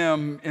to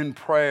him in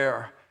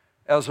prayer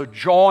as a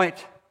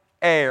joint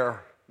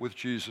heir with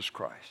Jesus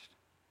Christ.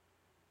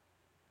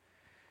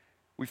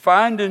 We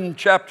find in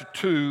chapter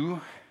 2,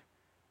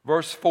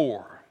 verse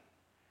 4,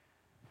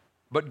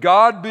 but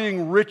God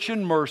being rich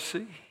in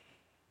mercy,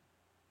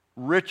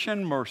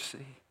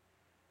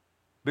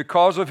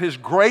 because of his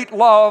great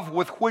love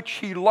with which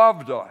he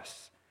loved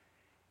us,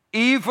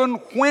 even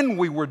when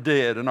we were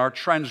dead in our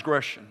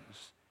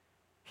transgressions,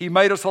 he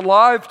made us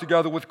alive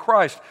together with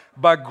Christ.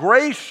 By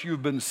grace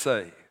you've been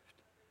saved.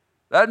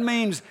 That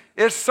means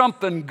it's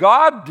something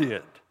God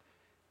did.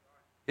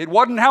 It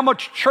wasn't how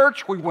much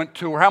church we went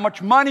to or how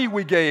much money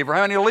we gave or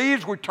how many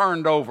leaves we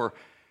turned over.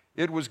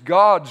 It was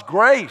God's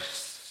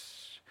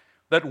grace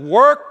that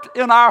worked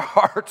in our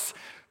hearts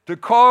to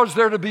cause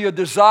there to be a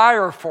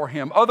desire for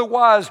him.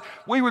 Otherwise,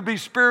 we would be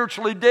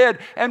spiritually dead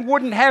and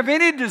wouldn't have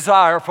any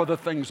desire for the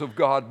things of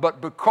God. But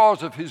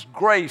because of his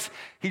grace,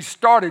 he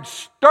started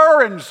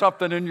stirring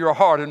something in your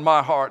heart and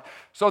my heart,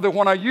 so that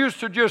when I used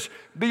to just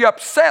be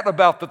upset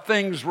about the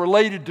things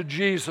related to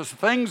Jesus,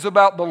 things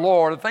about the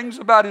Lord, things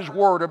about his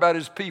word, about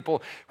his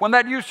people, when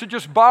that used to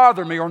just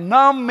bother me or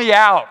numb me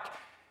out,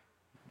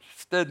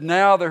 instead,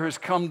 now there has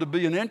come to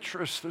be an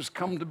interest. There's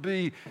come to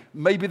be,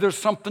 maybe there's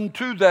something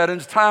to that. And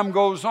as time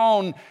goes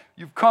on,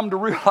 you've come to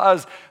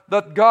realize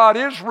that God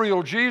is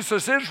real.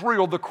 Jesus is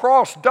real. The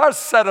cross does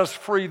set us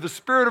free. The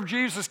Spirit of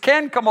Jesus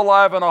can come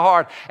alive in a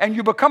heart. And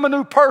you become a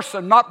new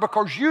person, not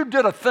because you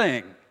did a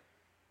thing,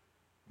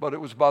 but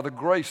it was by the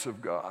grace of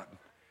God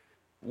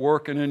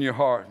working in your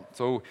heart.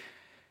 So,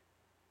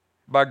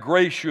 by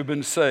grace you've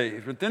been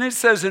saved. But then it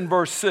says in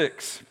verse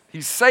 6,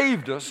 he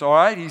saved us, all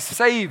right? He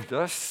saved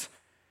us.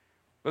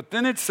 But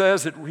then it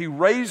says that he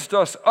raised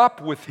us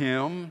up with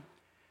him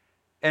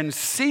and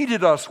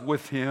seated us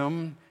with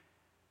him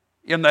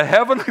in the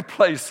heavenly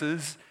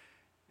places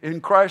in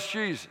Christ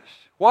Jesus.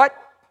 What?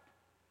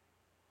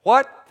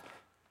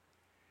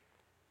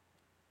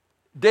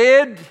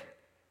 Dead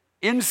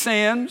in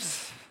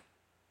sins,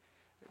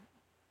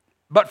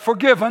 but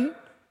forgiven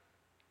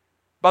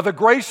by the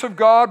grace of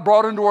God,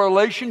 brought into a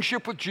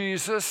relationship with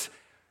Jesus.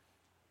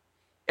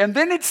 And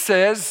then it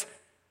says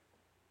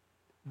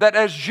that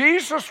as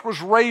Jesus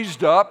was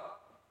raised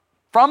up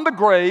from the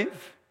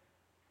grave,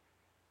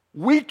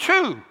 we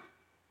too,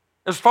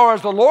 as far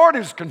as the Lord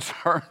is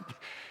concerned,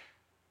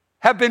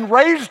 have been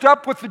raised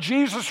up with the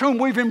Jesus whom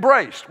we've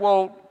embraced.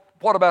 Well,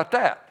 what about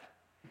that?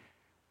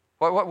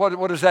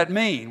 What does that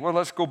mean? Well,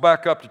 let's go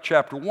back up to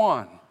chapter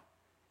 1.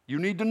 You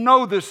need to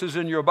know this is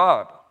in your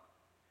Bible.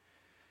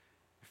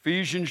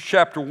 Ephesians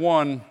chapter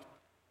 1,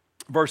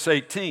 verse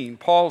 18,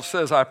 Paul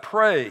says, I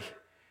pray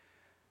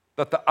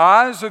that the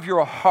eyes of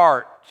your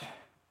heart,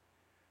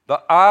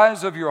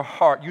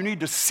 you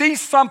need to see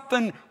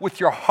something with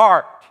your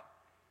heart,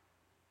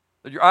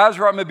 that your eyes of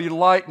your heart may be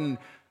lightened,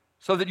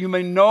 so that you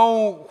may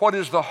know what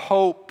is the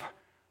hope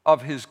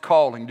of his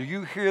calling. Do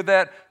you hear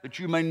that? That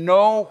you may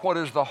know what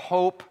is the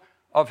hope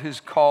of his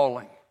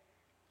calling.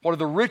 What are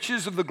the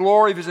riches of the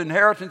glory of his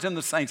inheritance in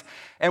the saints?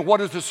 And what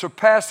is the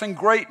surpassing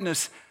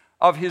greatness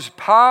of his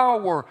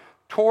power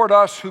toward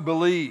us who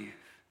believe?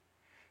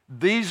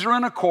 These are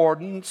in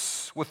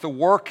accordance with the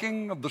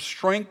working of the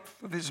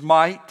strength of his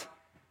might,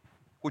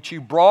 which he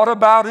brought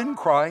about in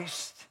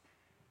Christ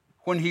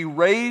when he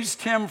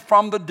raised him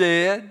from the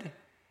dead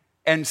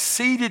and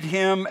seated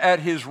him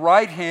at his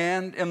right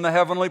hand in the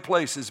heavenly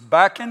places.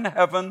 Back in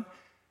heaven,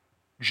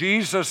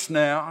 Jesus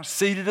now,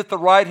 seated at the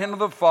right hand of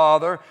the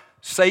Father.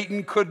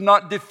 Satan could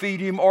not defeat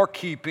him or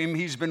keep him.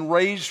 He's been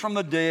raised from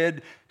the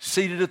dead,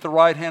 seated at the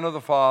right hand of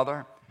the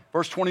Father.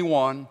 Verse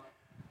 21,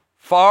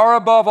 far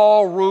above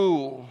all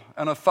rule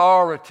and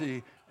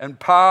authority and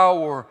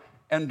power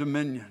and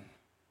dominion.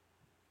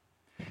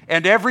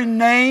 And every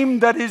name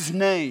that is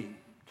named,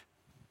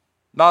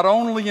 not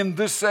only in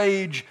this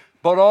age,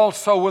 but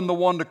also in the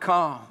one to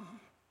come.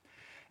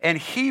 And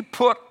he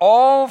put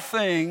all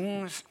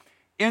things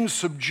in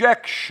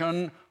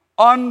subjection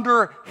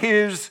under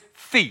his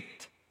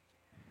feet,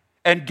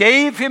 and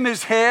gave him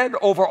his head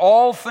over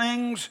all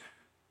things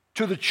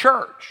to the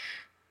church,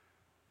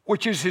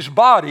 which is his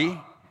body,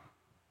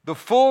 the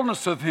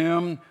fullness of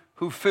him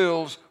who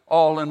fills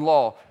all in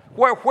all.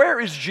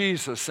 Where is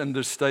Jesus in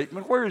this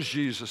statement? Where is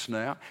Jesus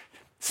now?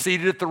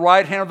 Seated at the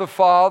right hand of the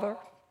Father,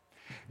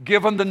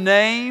 given the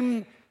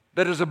name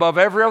that is above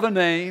every other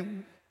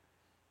name,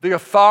 the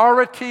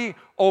authority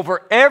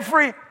over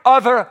every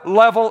other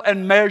level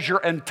and measure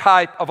and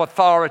type of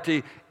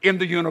authority in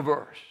the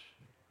universe.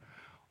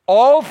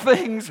 All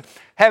things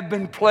have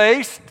been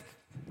placed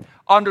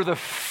under the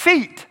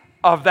feet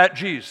of that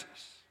Jesus.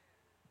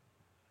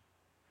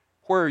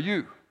 Where are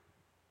you?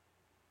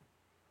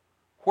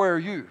 Where are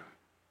you?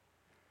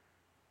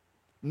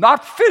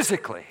 Not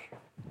physically,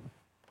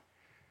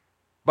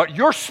 but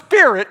your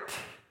spirit,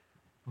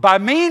 by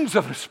means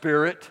of the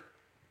Spirit,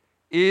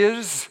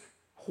 is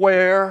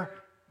where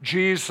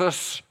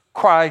Jesus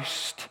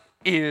Christ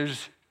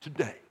is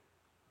today.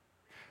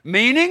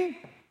 Meaning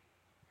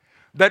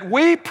that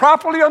we,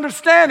 properly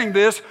understanding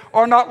this,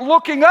 are not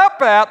looking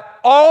up at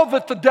all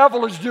that the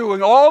devil is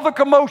doing, all the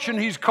commotion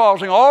he's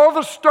causing, all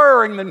the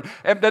stirring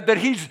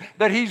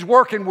that he's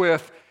working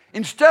with.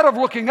 Instead of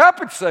looking up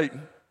at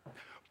Satan,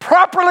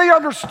 properly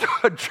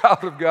understood,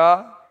 child of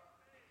God,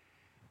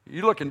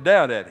 you're looking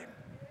down at him.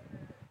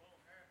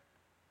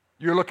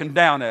 You're looking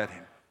down at him.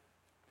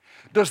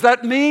 Does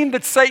that mean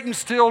that Satan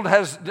still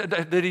has,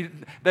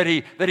 that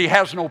he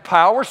has no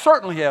power?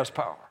 Certainly he has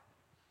power.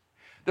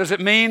 Does it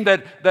mean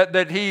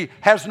that he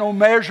has no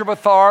measure of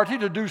authority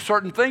to do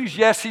certain things?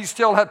 Yes, he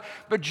still has.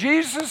 But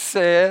Jesus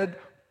said,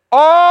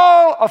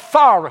 all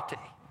authority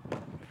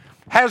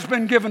has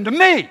been given to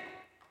me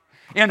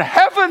in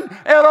heaven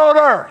and on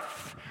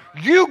earth.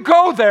 You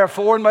go,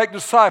 therefore, and make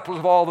disciples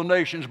of all the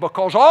nations,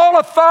 because all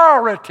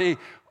authority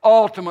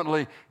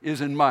ultimately is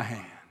in my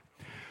hand.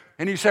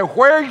 And he said,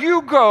 where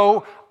you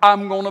go,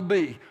 I'm going to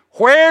be.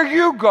 Where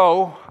you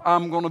go,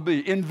 I'm going to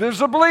be.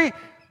 Invisibly,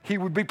 he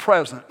would be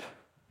present.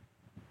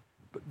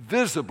 But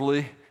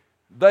visibly,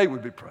 they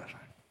would be present.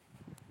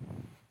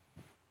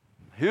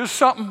 Here's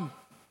something.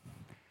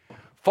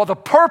 For the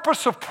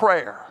purpose of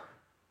prayer,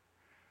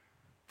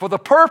 for the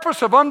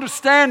purpose of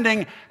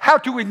understanding how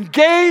to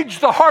engage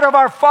the heart of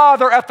our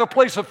Father at the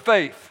place of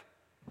faith.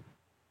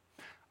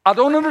 I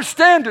don't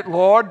understand it,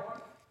 Lord,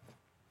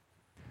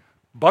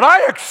 but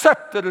I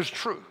accept it as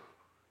true.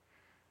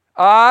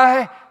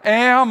 I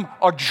am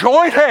a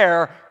joint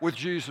heir with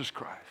Jesus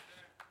Christ.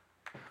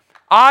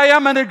 I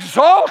am an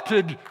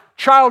exalted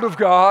child of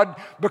God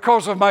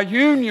because of my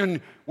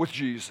union with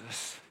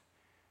Jesus.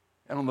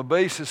 And on the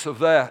basis of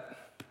that,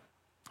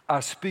 I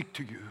speak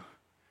to you,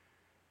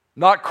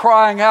 not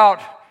crying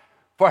out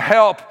for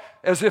help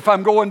as if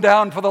I'm going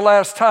down for the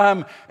last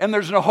time and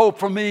there's no hope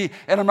for me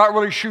and I'm not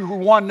really sure who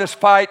won this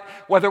fight,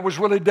 whether it was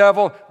really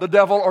the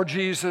devil or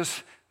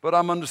Jesus, but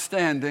I'm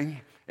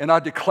understanding and I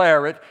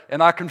declare it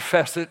and I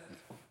confess it.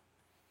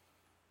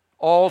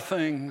 All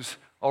things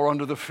are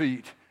under the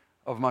feet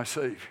of my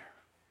Savior.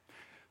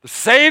 The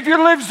Savior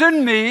lives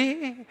in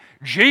me.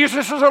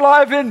 Jesus is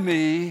alive in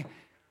me.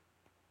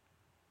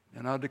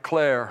 And I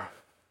declare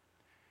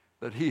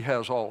that He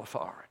has all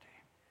authority.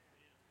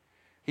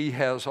 He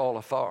has all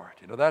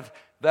authority. Now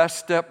that's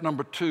step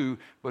number 2,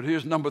 but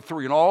here's number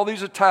 3. And all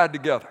these are tied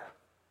together.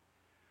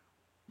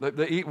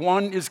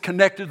 One is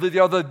connected to the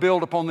other, they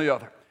build upon the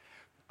other.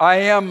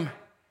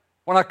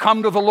 When I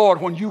come to the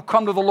Lord, when you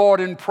come to the Lord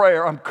in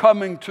prayer, I'm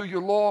coming to you,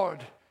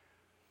 Lord,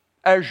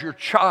 as your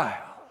child.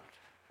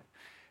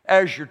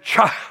 As your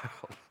child.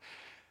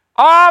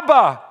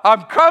 Abba,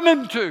 I'm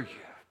coming to you.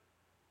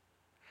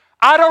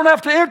 I don't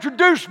have to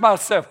introduce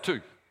myself to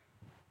you.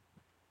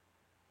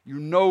 You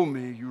know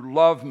me, you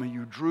love me,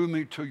 you drew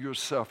me to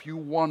yourself. You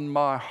won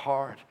my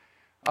heart.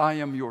 I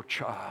am your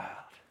child.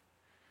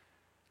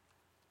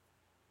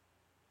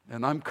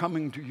 And I'm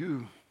coming to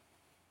you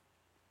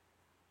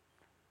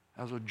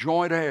as a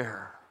joint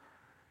heir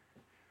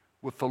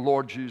with the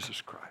Lord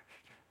Jesus Christ,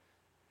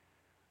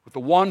 with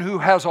the one who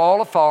has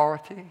all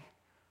authority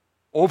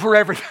over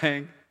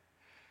everything.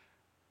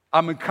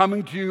 I'm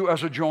coming to you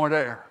as a joint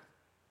heir.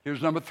 Here's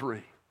number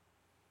 3.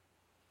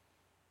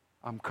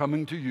 I'm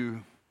coming to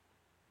you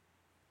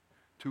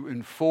to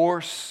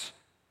enforce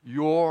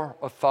your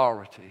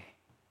authority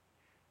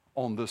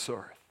on this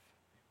earth.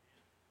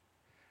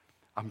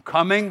 I'm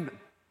coming,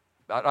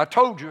 I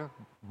told you,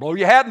 blow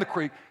your hat in the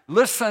creek.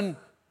 Listen.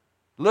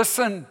 This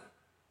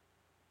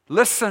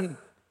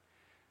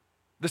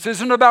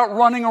isn't about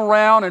running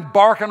around and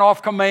barking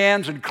off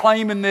commands and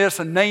claiming this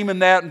and naming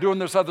that and doing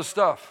this other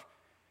stuff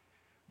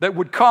that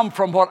would come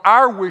from what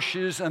our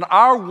wishes and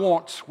our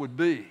wants would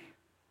be.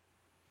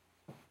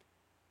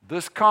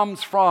 This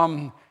comes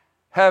from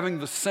having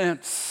the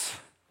sense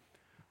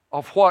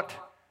of what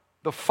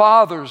the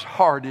Father's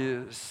heart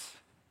is,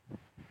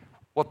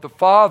 what the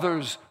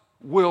Father's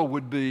will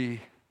would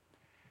be,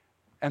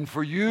 and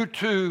for you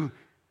to,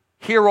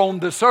 here on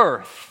this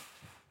earth,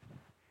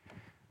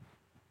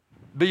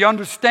 be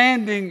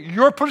understanding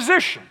your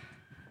position.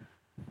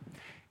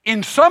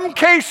 In some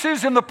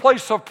cases, in the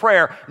place of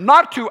prayer,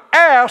 not to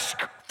ask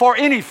for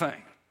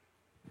anything,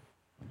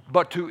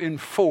 but to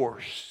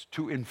enforce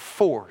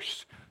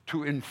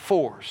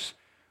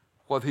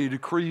what He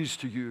decrees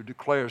to you,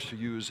 declares to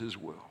you as His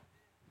will.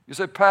 You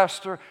say,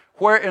 Pastor,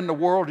 where in the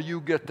world do you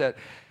get that?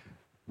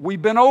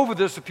 We've been over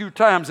this a few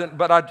times,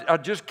 but I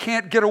just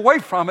can't get away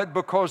from it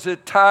because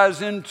it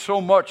ties in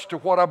so much to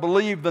what I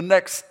believe the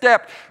next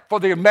step for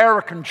the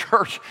American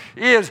church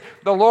is.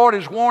 The Lord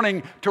is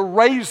wanting to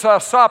raise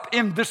us up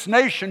in this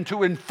nation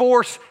to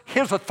enforce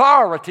His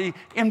authority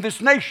in this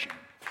nation.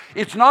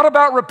 It's not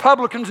about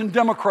Republicans and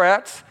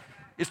Democrats.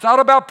 It's not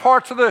about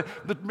parts of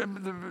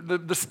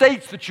the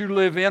states that you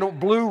live in,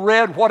 blue,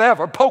 red,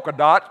 whatever, polka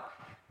dot.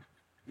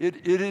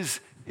 It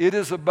is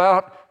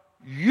about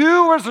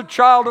you as a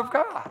child of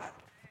God,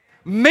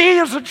 me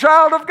as a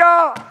child of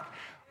God.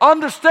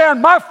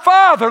 Understand, my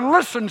Father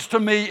listens to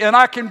me, and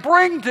I can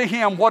bring to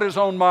Him what is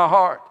on my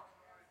heart.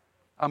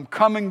 I'm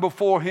coming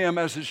before Him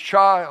as His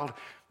child,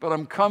 but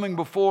I'm coming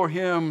before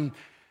Him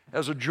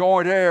as a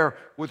joint heir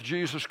with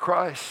Jesus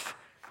Christ.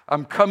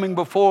 I'm coming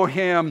before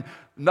Him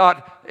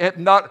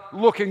not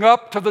looking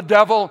up to the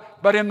devil,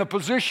 but in the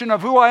position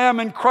of who I am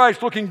in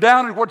Christ, looking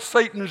down at what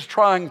Satan is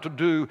trying to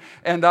do.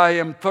 And I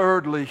am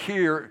thirdly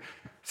here,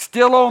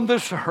 still on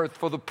this earth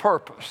for the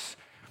purpose.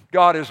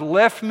 God has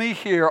left me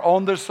here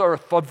on this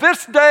earth for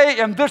this day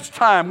and this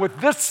time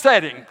with this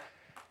setting,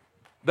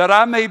 that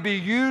I may be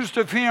used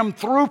of Him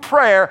through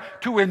prayer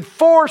to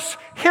enforce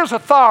His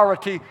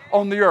authority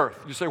on the earth.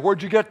 You say,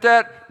 where'd you get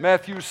that?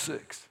 Matthew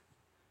 6.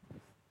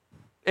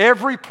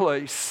 Every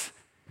place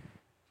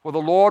where the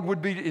Lord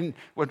would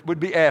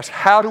be asked,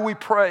 how do we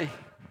pray?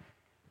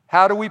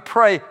 How do we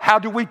pray? How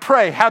do we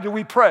pray? How do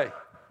we pray?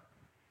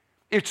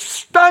 It's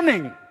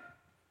stunning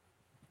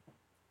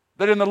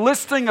that in the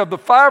listing of the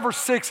 5 or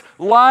 6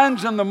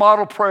 lines in the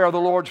model prayer,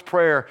 the Lord's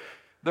Prayer,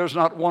 there's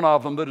not one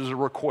of them that is a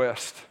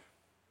request.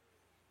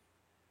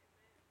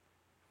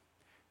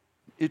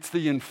 It's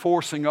the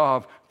enforcing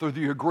of, through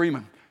the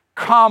agreement.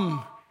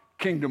 Come,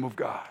 kingdom of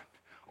God.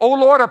 Oh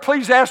Lord, I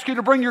please ask you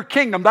to bring your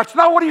kingdom. That's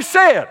not what He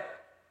said.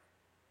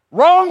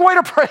 Wrong way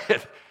to pray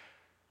it.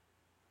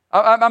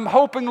 I'm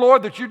hoping,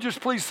 Lord, that you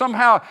just please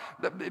somehow,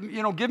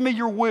 give me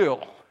your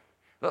will.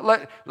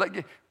 That's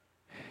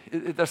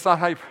not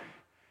how you pray.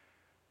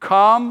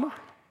 Come,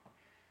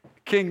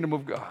 kingdom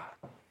of God.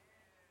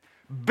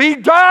 Be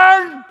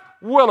done,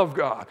 will of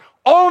God.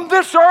 On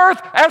this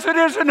earth as it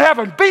is in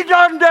heaven. Be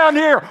done down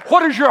here.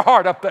 What is your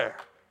heart up there?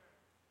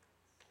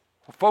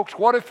 Well, folks,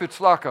 what if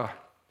it's like a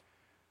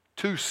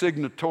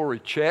 2-signatory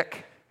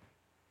check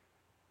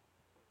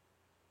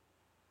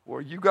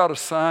where you got to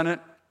sign it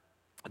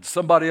and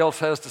somebody else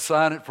has to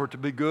sign it for it to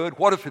be good?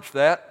 What if it's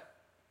that?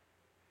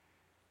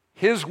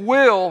 His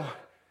will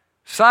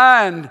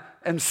signed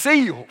and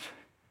sealed.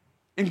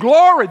 In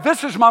glory,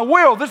 this is my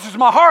will, this is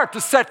my heart,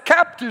 to set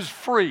captives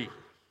free,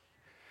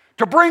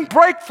 to bring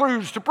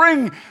breakthroughs, to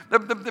bring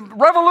the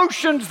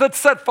revolutions that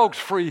set folks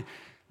free.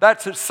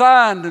 That's it,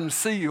 signed and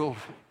sealed.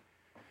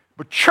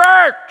 But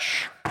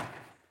church,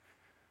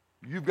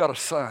 you've got to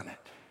sign it.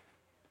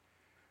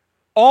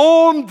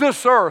 On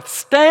this earth,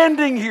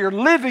 standing here,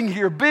 living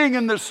here, being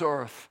in this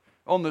earth,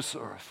 on this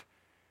earth.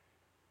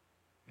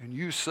 And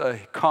you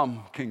say,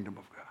 come, kingdom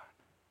of God.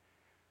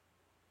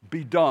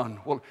 Be done.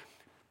 Well,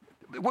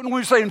 when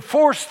we say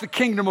enforce the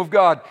kingdom of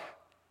God,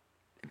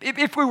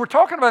 if we were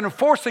talking about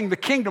enforcing the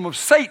kingdom of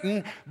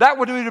Satan, that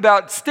would be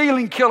about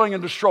stealing, killing,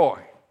 and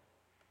destroying.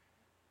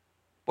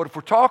 But if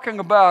we're talking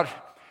about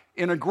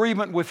in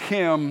agreement with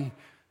Him,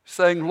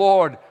 saying,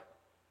 Lord,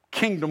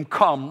 kingdom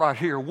come right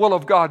here, will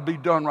of God be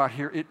done right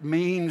here. It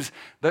means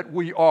that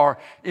we are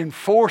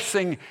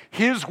enforcing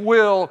His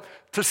will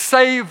to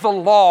save the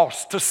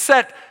lost, to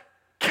set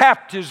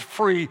captives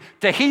free,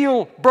 to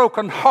heal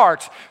broken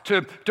hearts,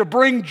 to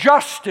bring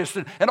justice,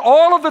 and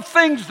all of the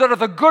things that are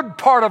the good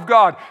part of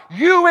God.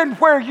 You and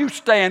where you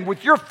stand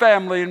with your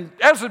family and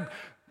as a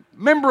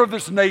member of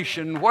this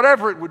nation,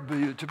 whatever it would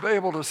be, to be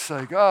able to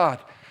say, God,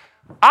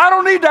 I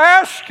don't need to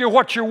ask you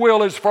what your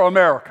will is for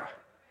America.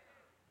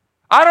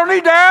 I don't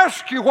need to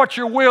ask you what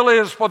your will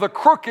is for the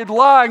crooked,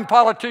 lying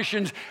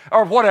politicians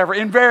or whatever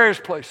in various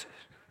places.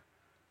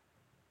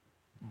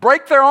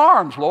 Break their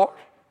arms, Lord.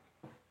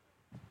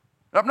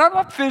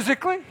 Not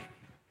physically,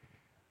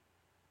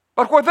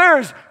 but where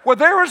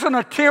there is an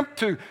attempt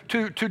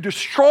to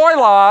destroy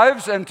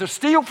lives and to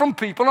steal from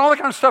people and all that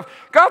kind of stuff,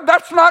 God,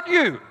 that's not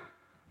you.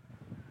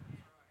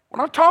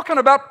 We're not talking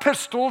about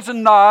pistols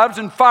and knives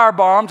and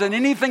firebombs and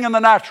anything in the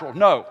natural.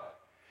 No.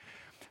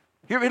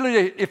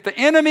 If the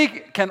enemy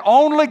can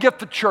only get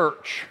the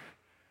church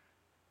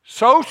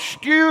so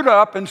stewed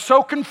up and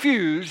so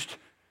confused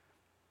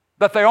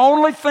that they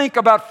only think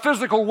about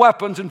physical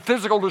weapons and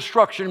physical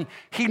destruction,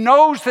 he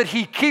knows that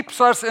he keeps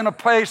us in a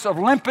place of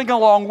limping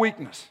along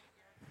weakness.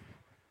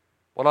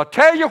 Well, I'll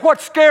tell you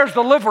what scares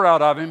the liver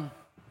out of him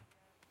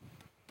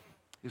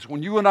is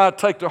when you and I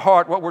take to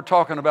heart what we're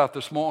talking about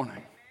this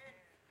morning.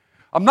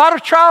 I'm not a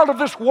child of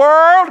this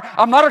world.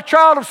 I'm not a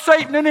child of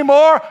Satan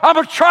anymore. I'm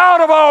a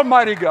child of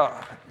Almighty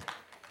God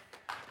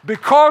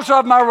because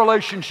of my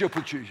relationship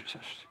with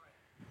Jesus.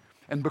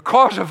 And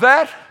because of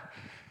that,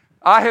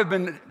 I have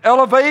been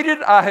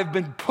elevated. I have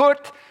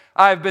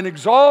been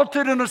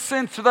exalted in a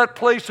sense to that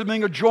place of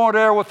being a joint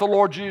heir with the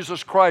Lord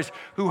Jesus Christ,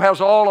 who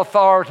has all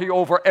authority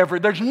over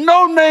there's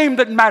no name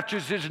that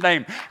matches His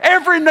name.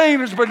 Every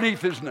name is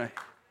beneath His name.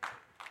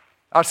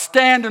 I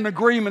stand in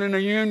agreement in a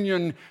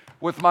union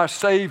with my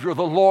Savior,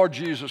 the Lord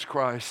Jesus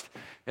Christ.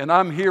 And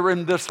I'm here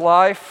in this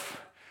life,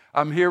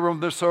 I'm here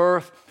on this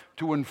earth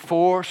to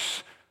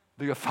enforce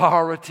the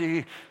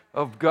authority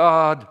of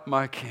God,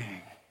 my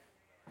King.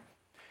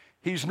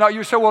 He's not,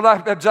 you say, well,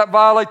 does that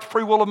violate the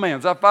free will of man?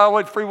 Does that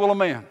violate the free will of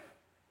man?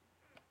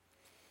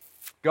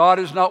 God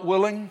is not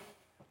willing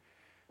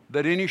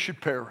that any should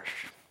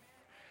perish,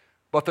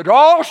 but that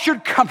all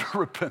should come to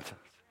repentance.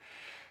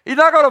 He's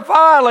not going to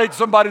violate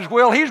somebody's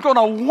will. He's going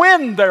to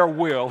win their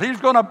will. He's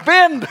going to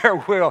bend their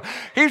will.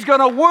 He's going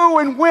to woo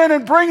and win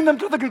and bring them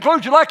to the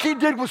conclusion like He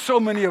did with so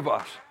many of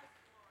us.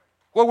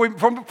 Well,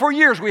 for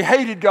years we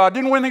hated God,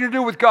 didn't want anything to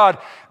do with God.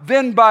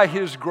 Then by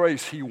His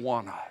grace He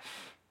won us.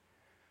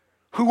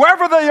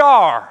 Whoever they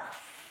are,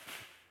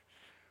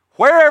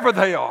 wherever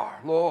they are,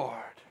 Lord,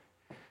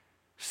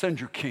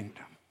 send your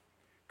kingdom.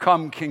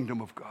 Come,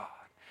 kingdom of God.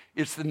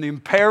 It's in the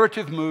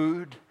imperative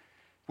mood,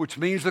 which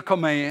means the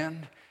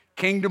command.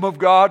 Kingdom of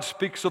God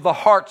speaks of the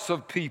hearts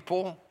of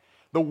people.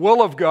 The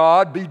will of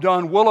God, be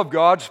done, will of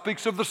God,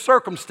 speaks of the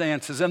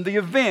circumstances and the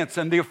events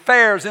and the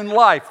affairs in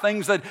life,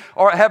 things that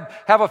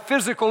have a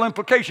physical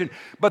implication.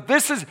 But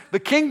the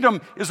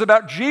kingdom is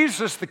about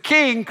Jesus, the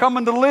King,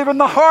 coming to live in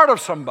the heart of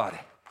somebody.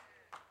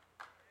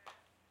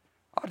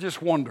 I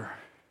just wonder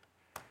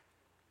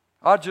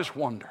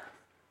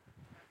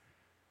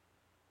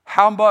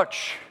how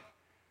much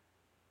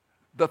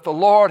that the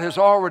Lord has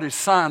already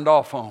signed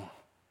off on.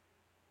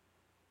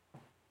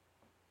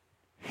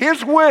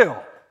 His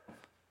will,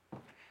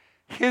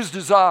 His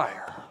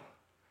desire.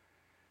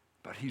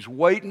 But He's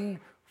waiting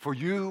for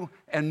you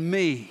and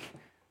me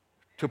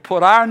to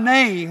put our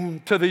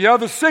name to the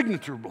other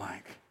signature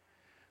blank.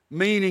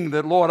 Meaning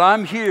that, Lord,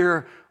 I'm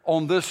here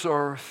on this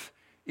earth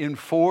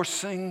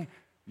enforcing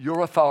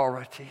your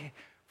authority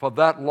for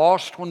that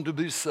lost one to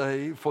be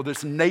saved, for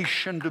this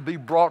nation to be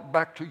brought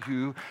back to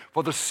you,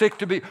 for the sick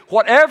to be,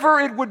 whatever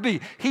it would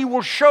be, He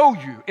will show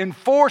you,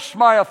 enforce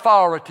my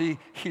authority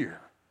here.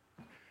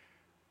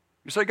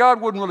 You say, God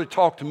wouldn't really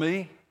talk to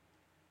me.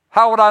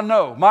 How would I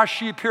know? My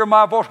sheep hear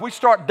my voice. We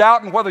start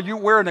doubting whether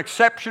we're an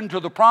exception to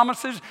the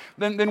promises,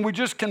 then we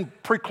just can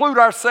preclude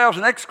ourselves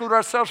and exclude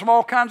ourselves from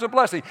all kinds of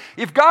blessings.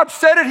 If God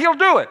said it, He'll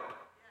do it.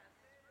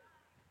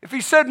 If He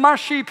said, my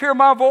sheep hear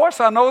my voice,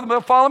 I know them,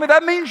 they'll follow me,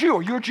 that means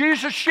you. You're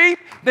Jesus' sheep,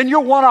 then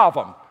you're one of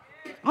them.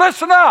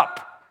 Listen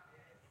up.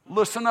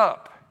 Listen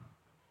up.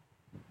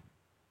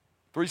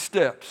 3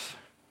 steps.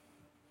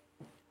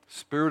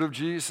 Spirit of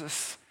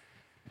Jesus,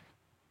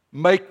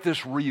 make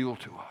this real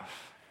to us.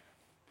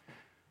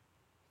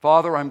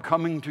 Father, I'm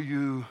coming to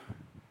you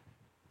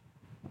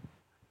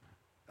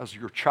as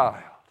your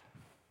child.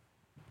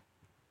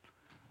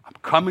 I'm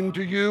coming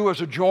to you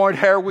as a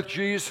joint heir with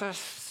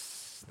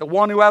Jesus, the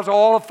one who has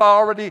all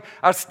authority.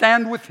 I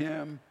stand with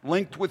Him,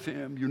 linked with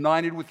Him,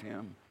 united with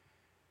Him.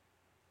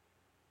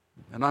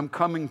 And I'm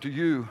coming to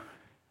you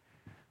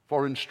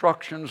for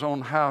instructions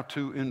on how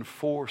to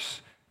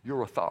enforce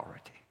your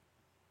authority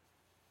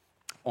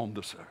on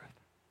this earth.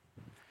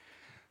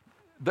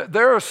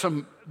 There are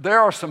some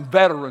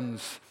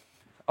veterans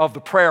of the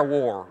prayer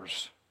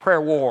wars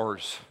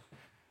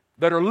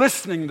that are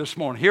listening this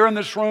morning, here in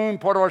this room,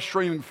 part of our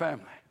streaming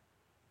family.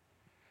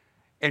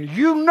 And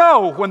you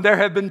know when there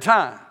have been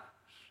times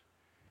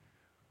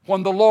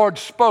when the Lord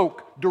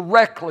spoke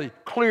directly,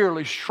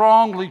 clearly,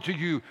 strongly to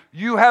you.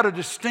 You had a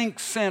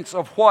distinct sense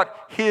of what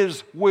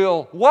His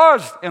will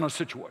was in a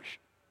situation.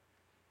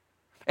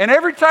 And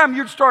every time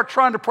you'd start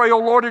trying to pray, oh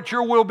Lord, that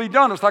your will be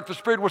done, it's like the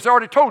Spirit was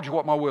already told you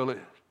what my will is.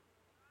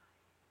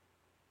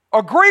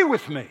 Agree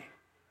with me.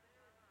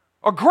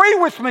 Agree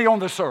with me on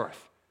this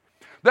earth.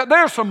 That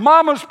there's some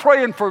mamas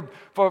praying for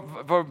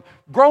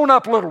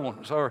grown-up little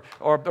ones or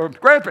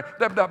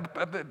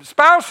grandparents,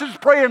 spouses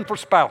praying for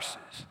spouses,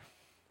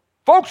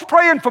 folks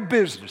praying for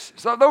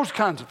businesses, those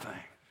kinds of things.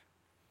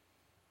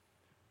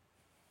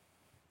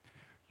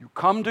 You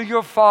come to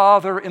your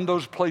Father in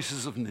those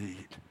places of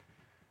need.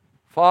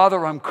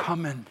 Father, I'm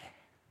coming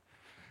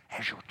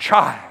as your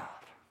child.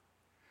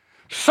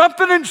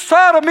 Something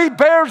inside of me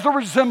bears the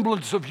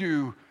resemblance of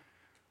you.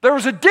 There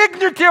is a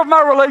dignity of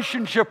my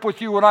relationship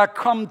with you, and I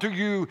come to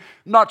you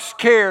not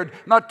scared,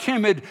 not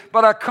timid,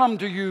 but I come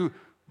to you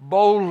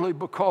boldly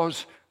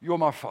because you're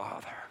my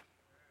Father.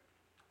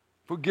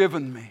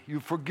 Forgiven me.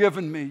 You've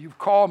forgiven me. You've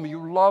called me.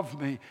 You love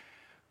me.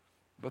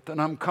 But then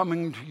I'm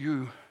coming to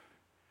you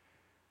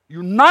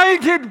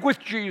united with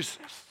Jesus,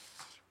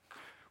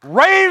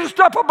 raised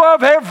up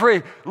above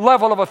every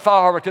level of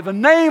authority. The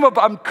name of,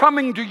 I'm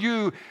coming to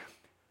you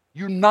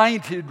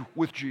united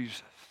with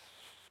Jesus.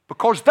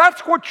 Because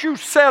that's what you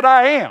said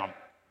I am,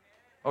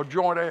 a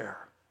joint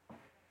heir.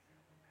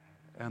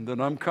 And then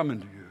I'm coming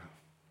to you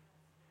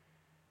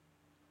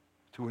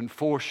to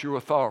enforce your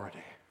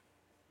authority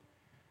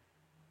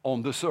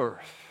on this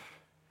earth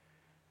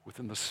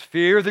within the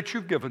sphere that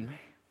you've given me.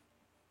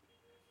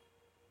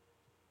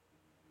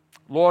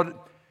 Lord,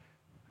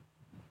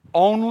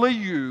 only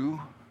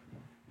you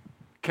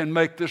can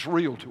make this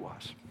real to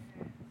us.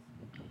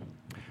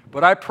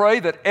 But I pray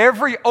that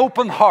every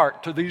open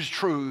heart to these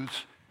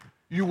truths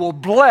you will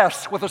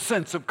bless with a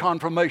sense of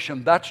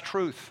confirmation. That's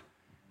truth.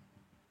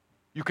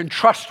 You can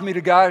trust me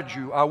to guide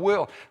you. I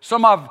will.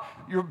 Some of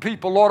your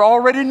people, Lord,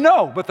 already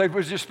know, but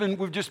we've just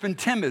been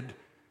timid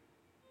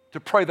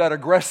to pray that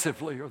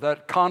aggressively or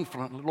that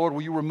confidently. Lord,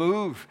 will you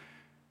remove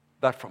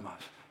that from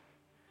us?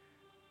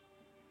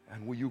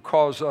 And will you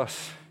cause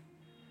us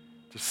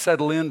to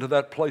settle into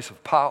that place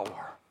of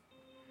power?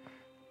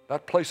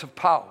 That place of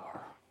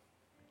power.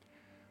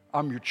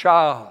 I'm your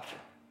child.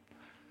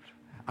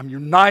 I'm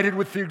united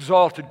with the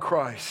exalted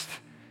Christ,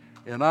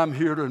 and I'm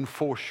here to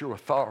enforce your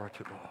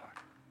authority, Lord.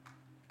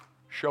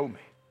 Show me.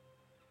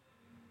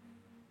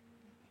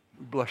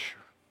 We bless you.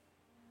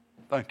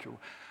 Thank you.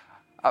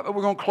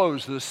 We're going to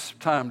close this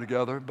time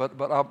together, but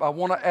I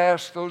want to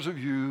ask those of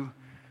you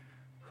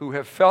who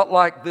have felt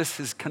like this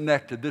is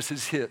connected, this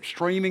is hit,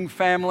 streaming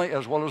family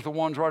as well as the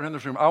ones right in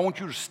this room, I want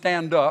you to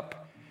stand up,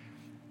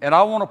 and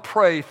I want to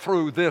pray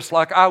through this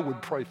like I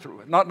would pray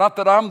through it. Not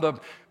that I'm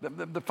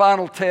the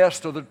final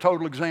test or the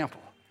total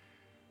example,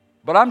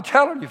 but I'm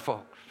telling you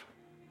folks,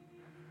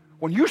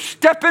 when you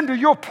step into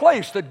your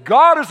place that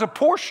God has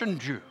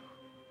apportioned you,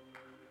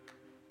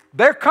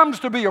 there comes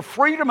to be a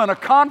freedom and a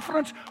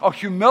confidence, a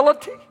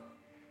humility,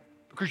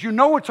 because you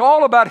know it's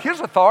all about His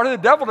authority.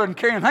 The devil doesn't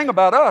care anything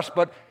about us,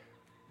 but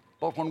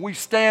when we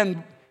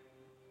stand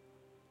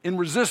in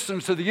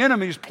resistance to the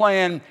enemy's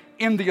plan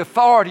in the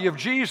authority of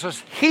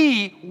Jesus,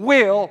 He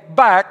will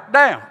back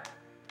down.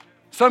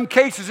 Some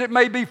cases it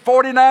may be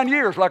 49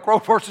 years, like Roe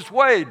versus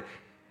Wade,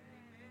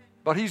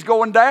 but He's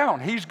going down.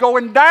 He's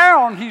going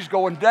down. He's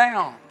going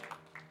down.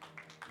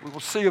 We will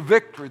see a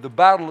victory. The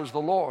battle is the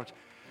Lord's.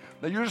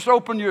 Now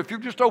if you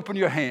just open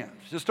your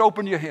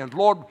hands,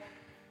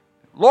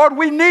 Lord,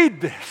 we need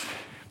this.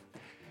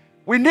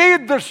 We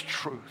need this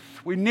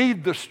truth. We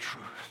need this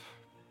truth.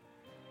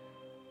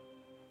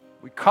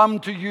 We come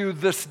to you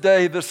this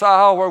day, this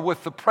hour,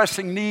 with the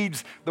pressing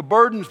needs, the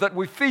burdens that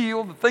we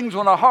feel, the things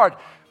on our heart.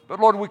 But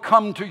Lord, we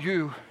come to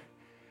you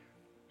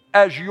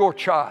as your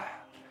child,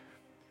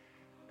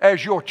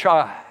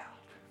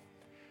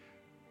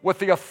 with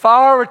the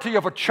authority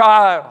of a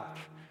child,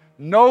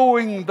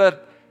 knowing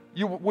that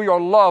we are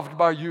loved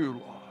by you,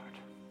 Lord.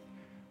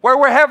 Where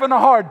we're having a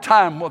hard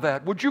time with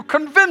that, would you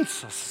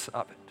convince us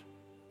of it?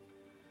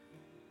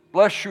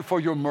 Bless you for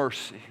your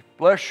mercy.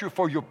 Bless you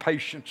for your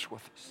patience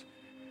with us.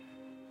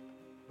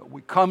 But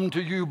we come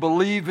to you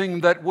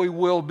believing that we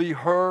will be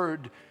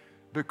heard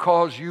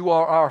because you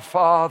are our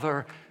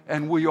Father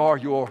and we are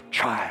your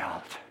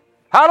child.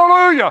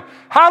 Hallelujah!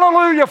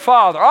 Hallelujah,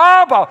 Father.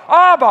 Abba,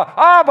 Abba,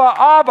 Abba,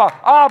 Abba,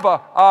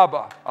 Abba,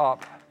 Abba,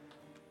 Abba.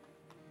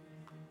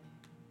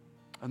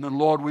 And then,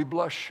 Lord, we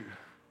bless you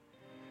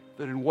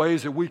that in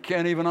ways that we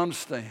can't even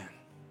understand,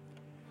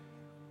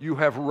 you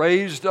have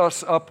raised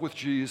us up with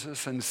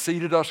Jesus and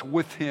seated us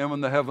with Him in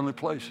the heavenly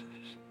places.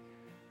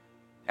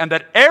 And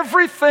that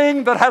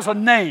everything that has a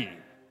name,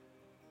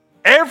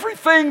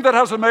 everything that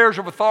has a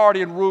measure of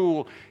authority and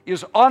rule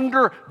is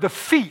under the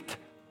feet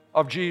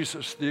of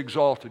Jesus, the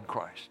exalted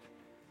Christ.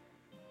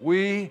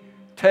 We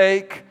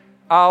take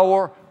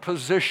our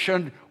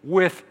position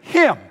with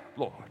Him,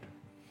 Lord.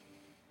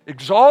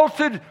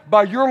 Exalted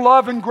by your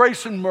love and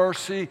grace and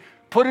mercy,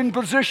 put in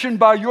position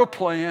by your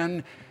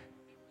plan,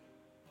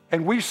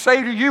 And we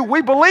say to you,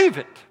 we believe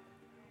it.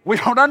 We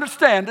don't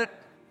understand it,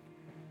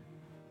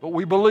 but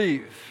we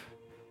believe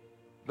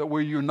that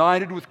we're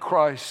united with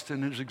Christ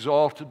in His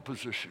exalted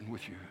position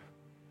with you.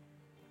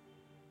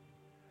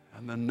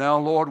 And then now,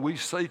 Lord, we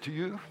say to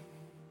you,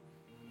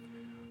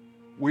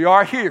 we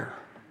are here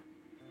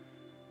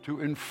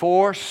to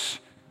enforce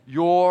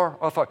your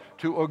authority,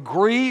 to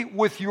agree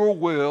with your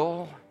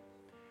will,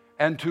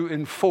 and to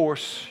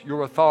enforce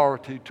your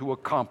authority to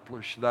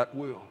accomplish that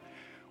will.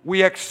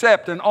 We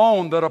accept and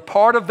own that a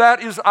part of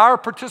that is our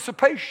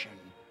participation.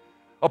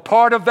 A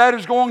part of that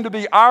is going to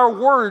be our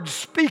words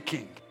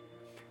speaking.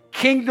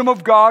 Kingdom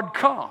of God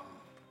come.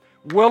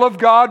 Will of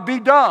God be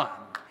done.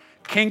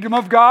 Kingdom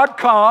of God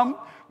come.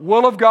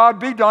 Will of God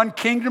be done.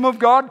 Kingdom of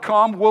God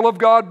come. Will of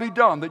God be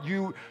done. That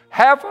you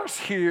have us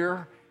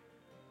here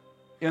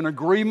in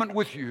agreement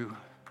with you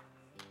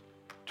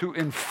to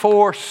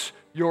enforce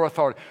your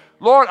authority.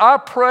 Lord, I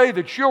pray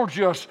that you'll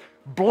just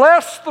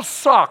bless the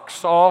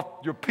socks off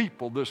your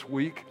people this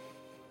week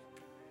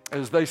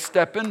as they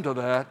step into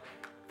that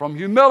from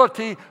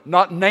humility,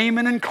 not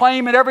naming and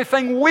claiming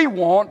everything we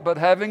want, but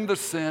having the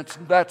sense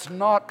that's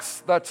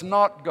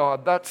not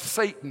God, that's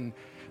Satan.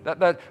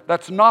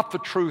 That's not the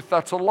truth,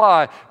 that's a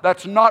lie.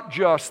 That's not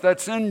just,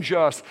 that's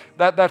unjust.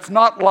 That's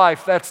not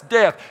life, that's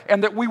death.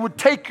 And that we would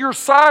take your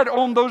side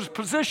on those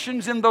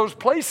positions in those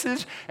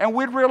places, and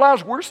we'd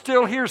realize we're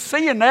still here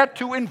seeing that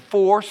to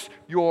enforce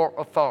your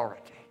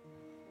authority.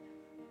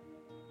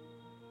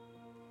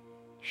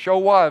 Show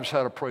wives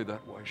how to pray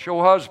that way.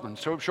 Show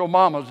husbands, show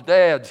mamas,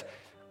 dads,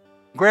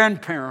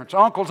 grandparents,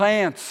 uncles,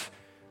 aunts,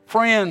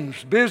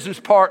 friends, business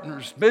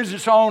partners,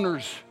 business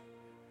owners.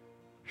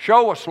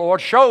 Show us,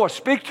 Lord. Show us.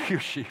 Speak to your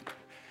sheep.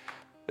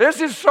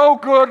 This is so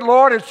good,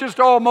 Lord. It's just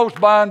almost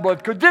mind-blowing.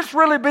 Could this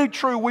really be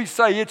true? We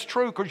say it's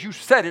true because you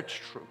said it's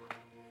true.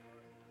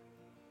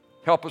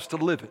 Help us to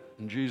live it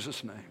in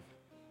Jesus' name.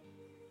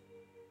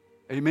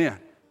 Amen.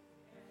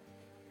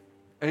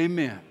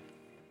 Amen.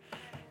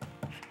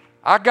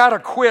 I got to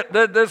quit.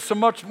 There's so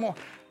much more.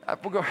 I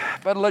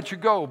better let you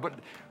go. But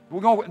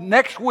we're going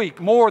next week,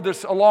 more of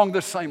this along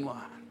this same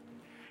line.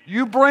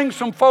 You bring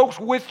some folks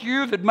with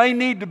you that may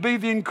need to be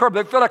the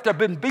encouragement. They feel like they've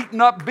been beaten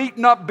up.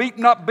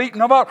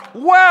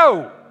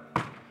 Whoa!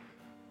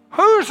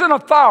 Who's in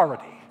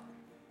authority?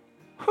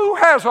 Who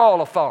has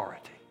all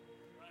authority?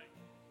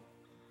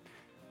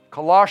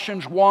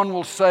 Colossians 1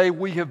 will say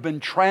we have been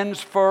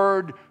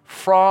transferred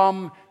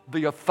from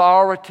the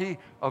authority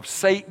of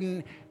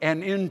Satan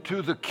and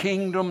into the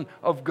kingdom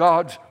of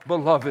God's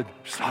beloved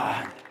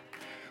Son.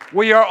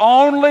 We are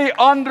only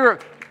under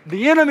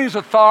the enemy's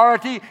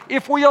authority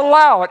if we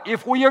allow it,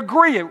 if we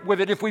agree with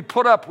it, if we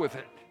put up with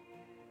it.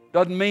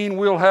 Doesn't mean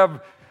we'll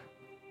have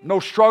no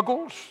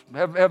struggles,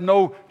 have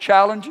no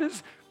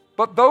challenges,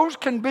 but those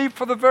can be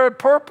for the very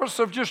purpose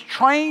of just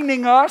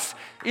training us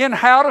in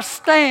how to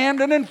stand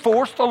and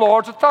enforce the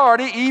Lord's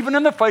authority even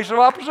in the face of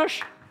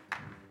opposition.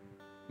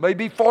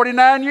 Maybe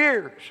 49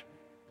 years,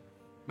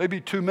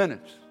 maybe 2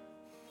 minutes.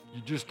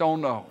 You just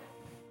don't know.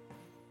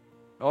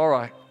 All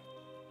right.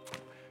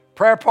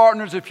 Prayer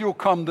partners, if you'll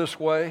come this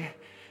way.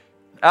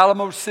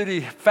 Alamo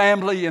City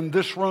family in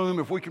this room,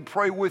 if we can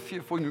pray with you,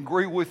 if we can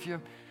agree with you,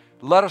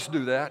 let us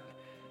do that.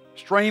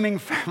 Streaming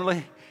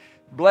family,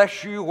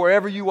 bless you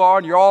wherever you are,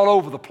 and you're all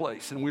over the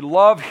place. And we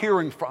love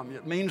hearing from you.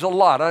 It means a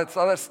lot.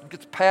 That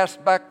gets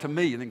passed back to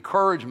me, the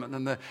encouragement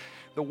and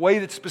the way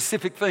that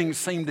specific things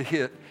seem to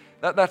hit.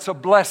 That's a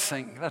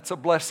blessing. That's a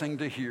blessing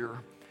to hear.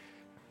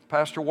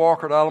 Pastor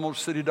Walker at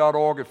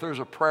alamocity.org, if there's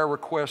a prayer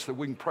request that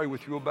we can pray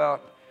with you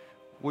about,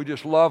 we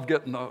just love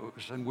getting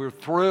those, and we're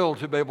thrilled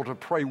to be able to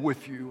pray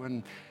with you.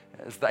 And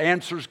as the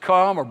answers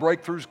come or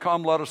breakthroughs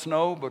come, let us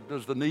know. But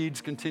as the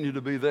needs continue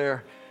to be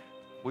there,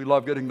 we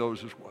love getting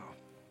those as well.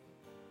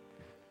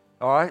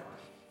 All right?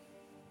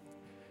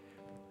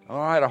 All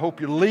right, I hope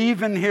you're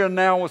leaving here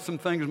now with some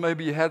things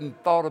maybe you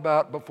hadn't thought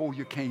about before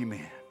you came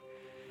in.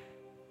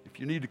 If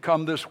you need to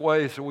come this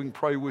way so we can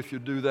pray with you,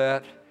 do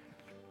that.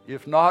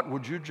 If not,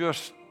 would you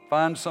just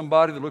find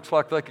somebody that looks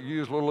like they could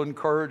use a little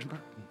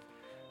encouragement?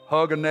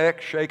 Hug a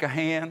neck, shake a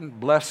hand,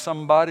 bless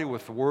somebody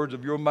with the words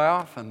of your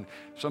mouth, and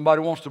somebody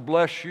wants to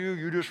bless you,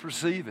 you just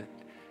receive it.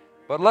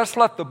 But let's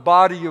let the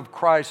body of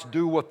Christ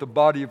do what the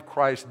body of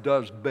Christ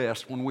does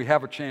best when we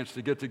have a chance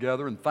to get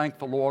together, and thank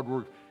the Lord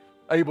we're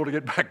able to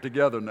get back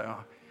together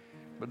now.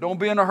 But don't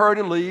be in a hurry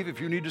to leave.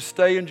 If you need to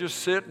stay and just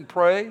sit and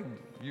pray,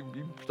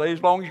 you stay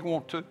as long as you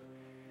want to.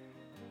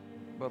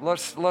 But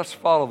let's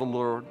follow the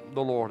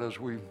Lord as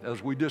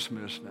we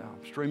dismiss now.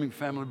 Streaming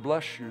family,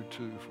 bless you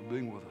too for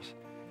being with us.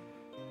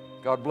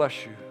 God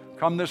bless you.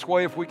 Come this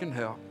way if we can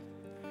help.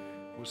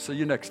 We'll see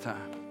you next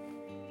time.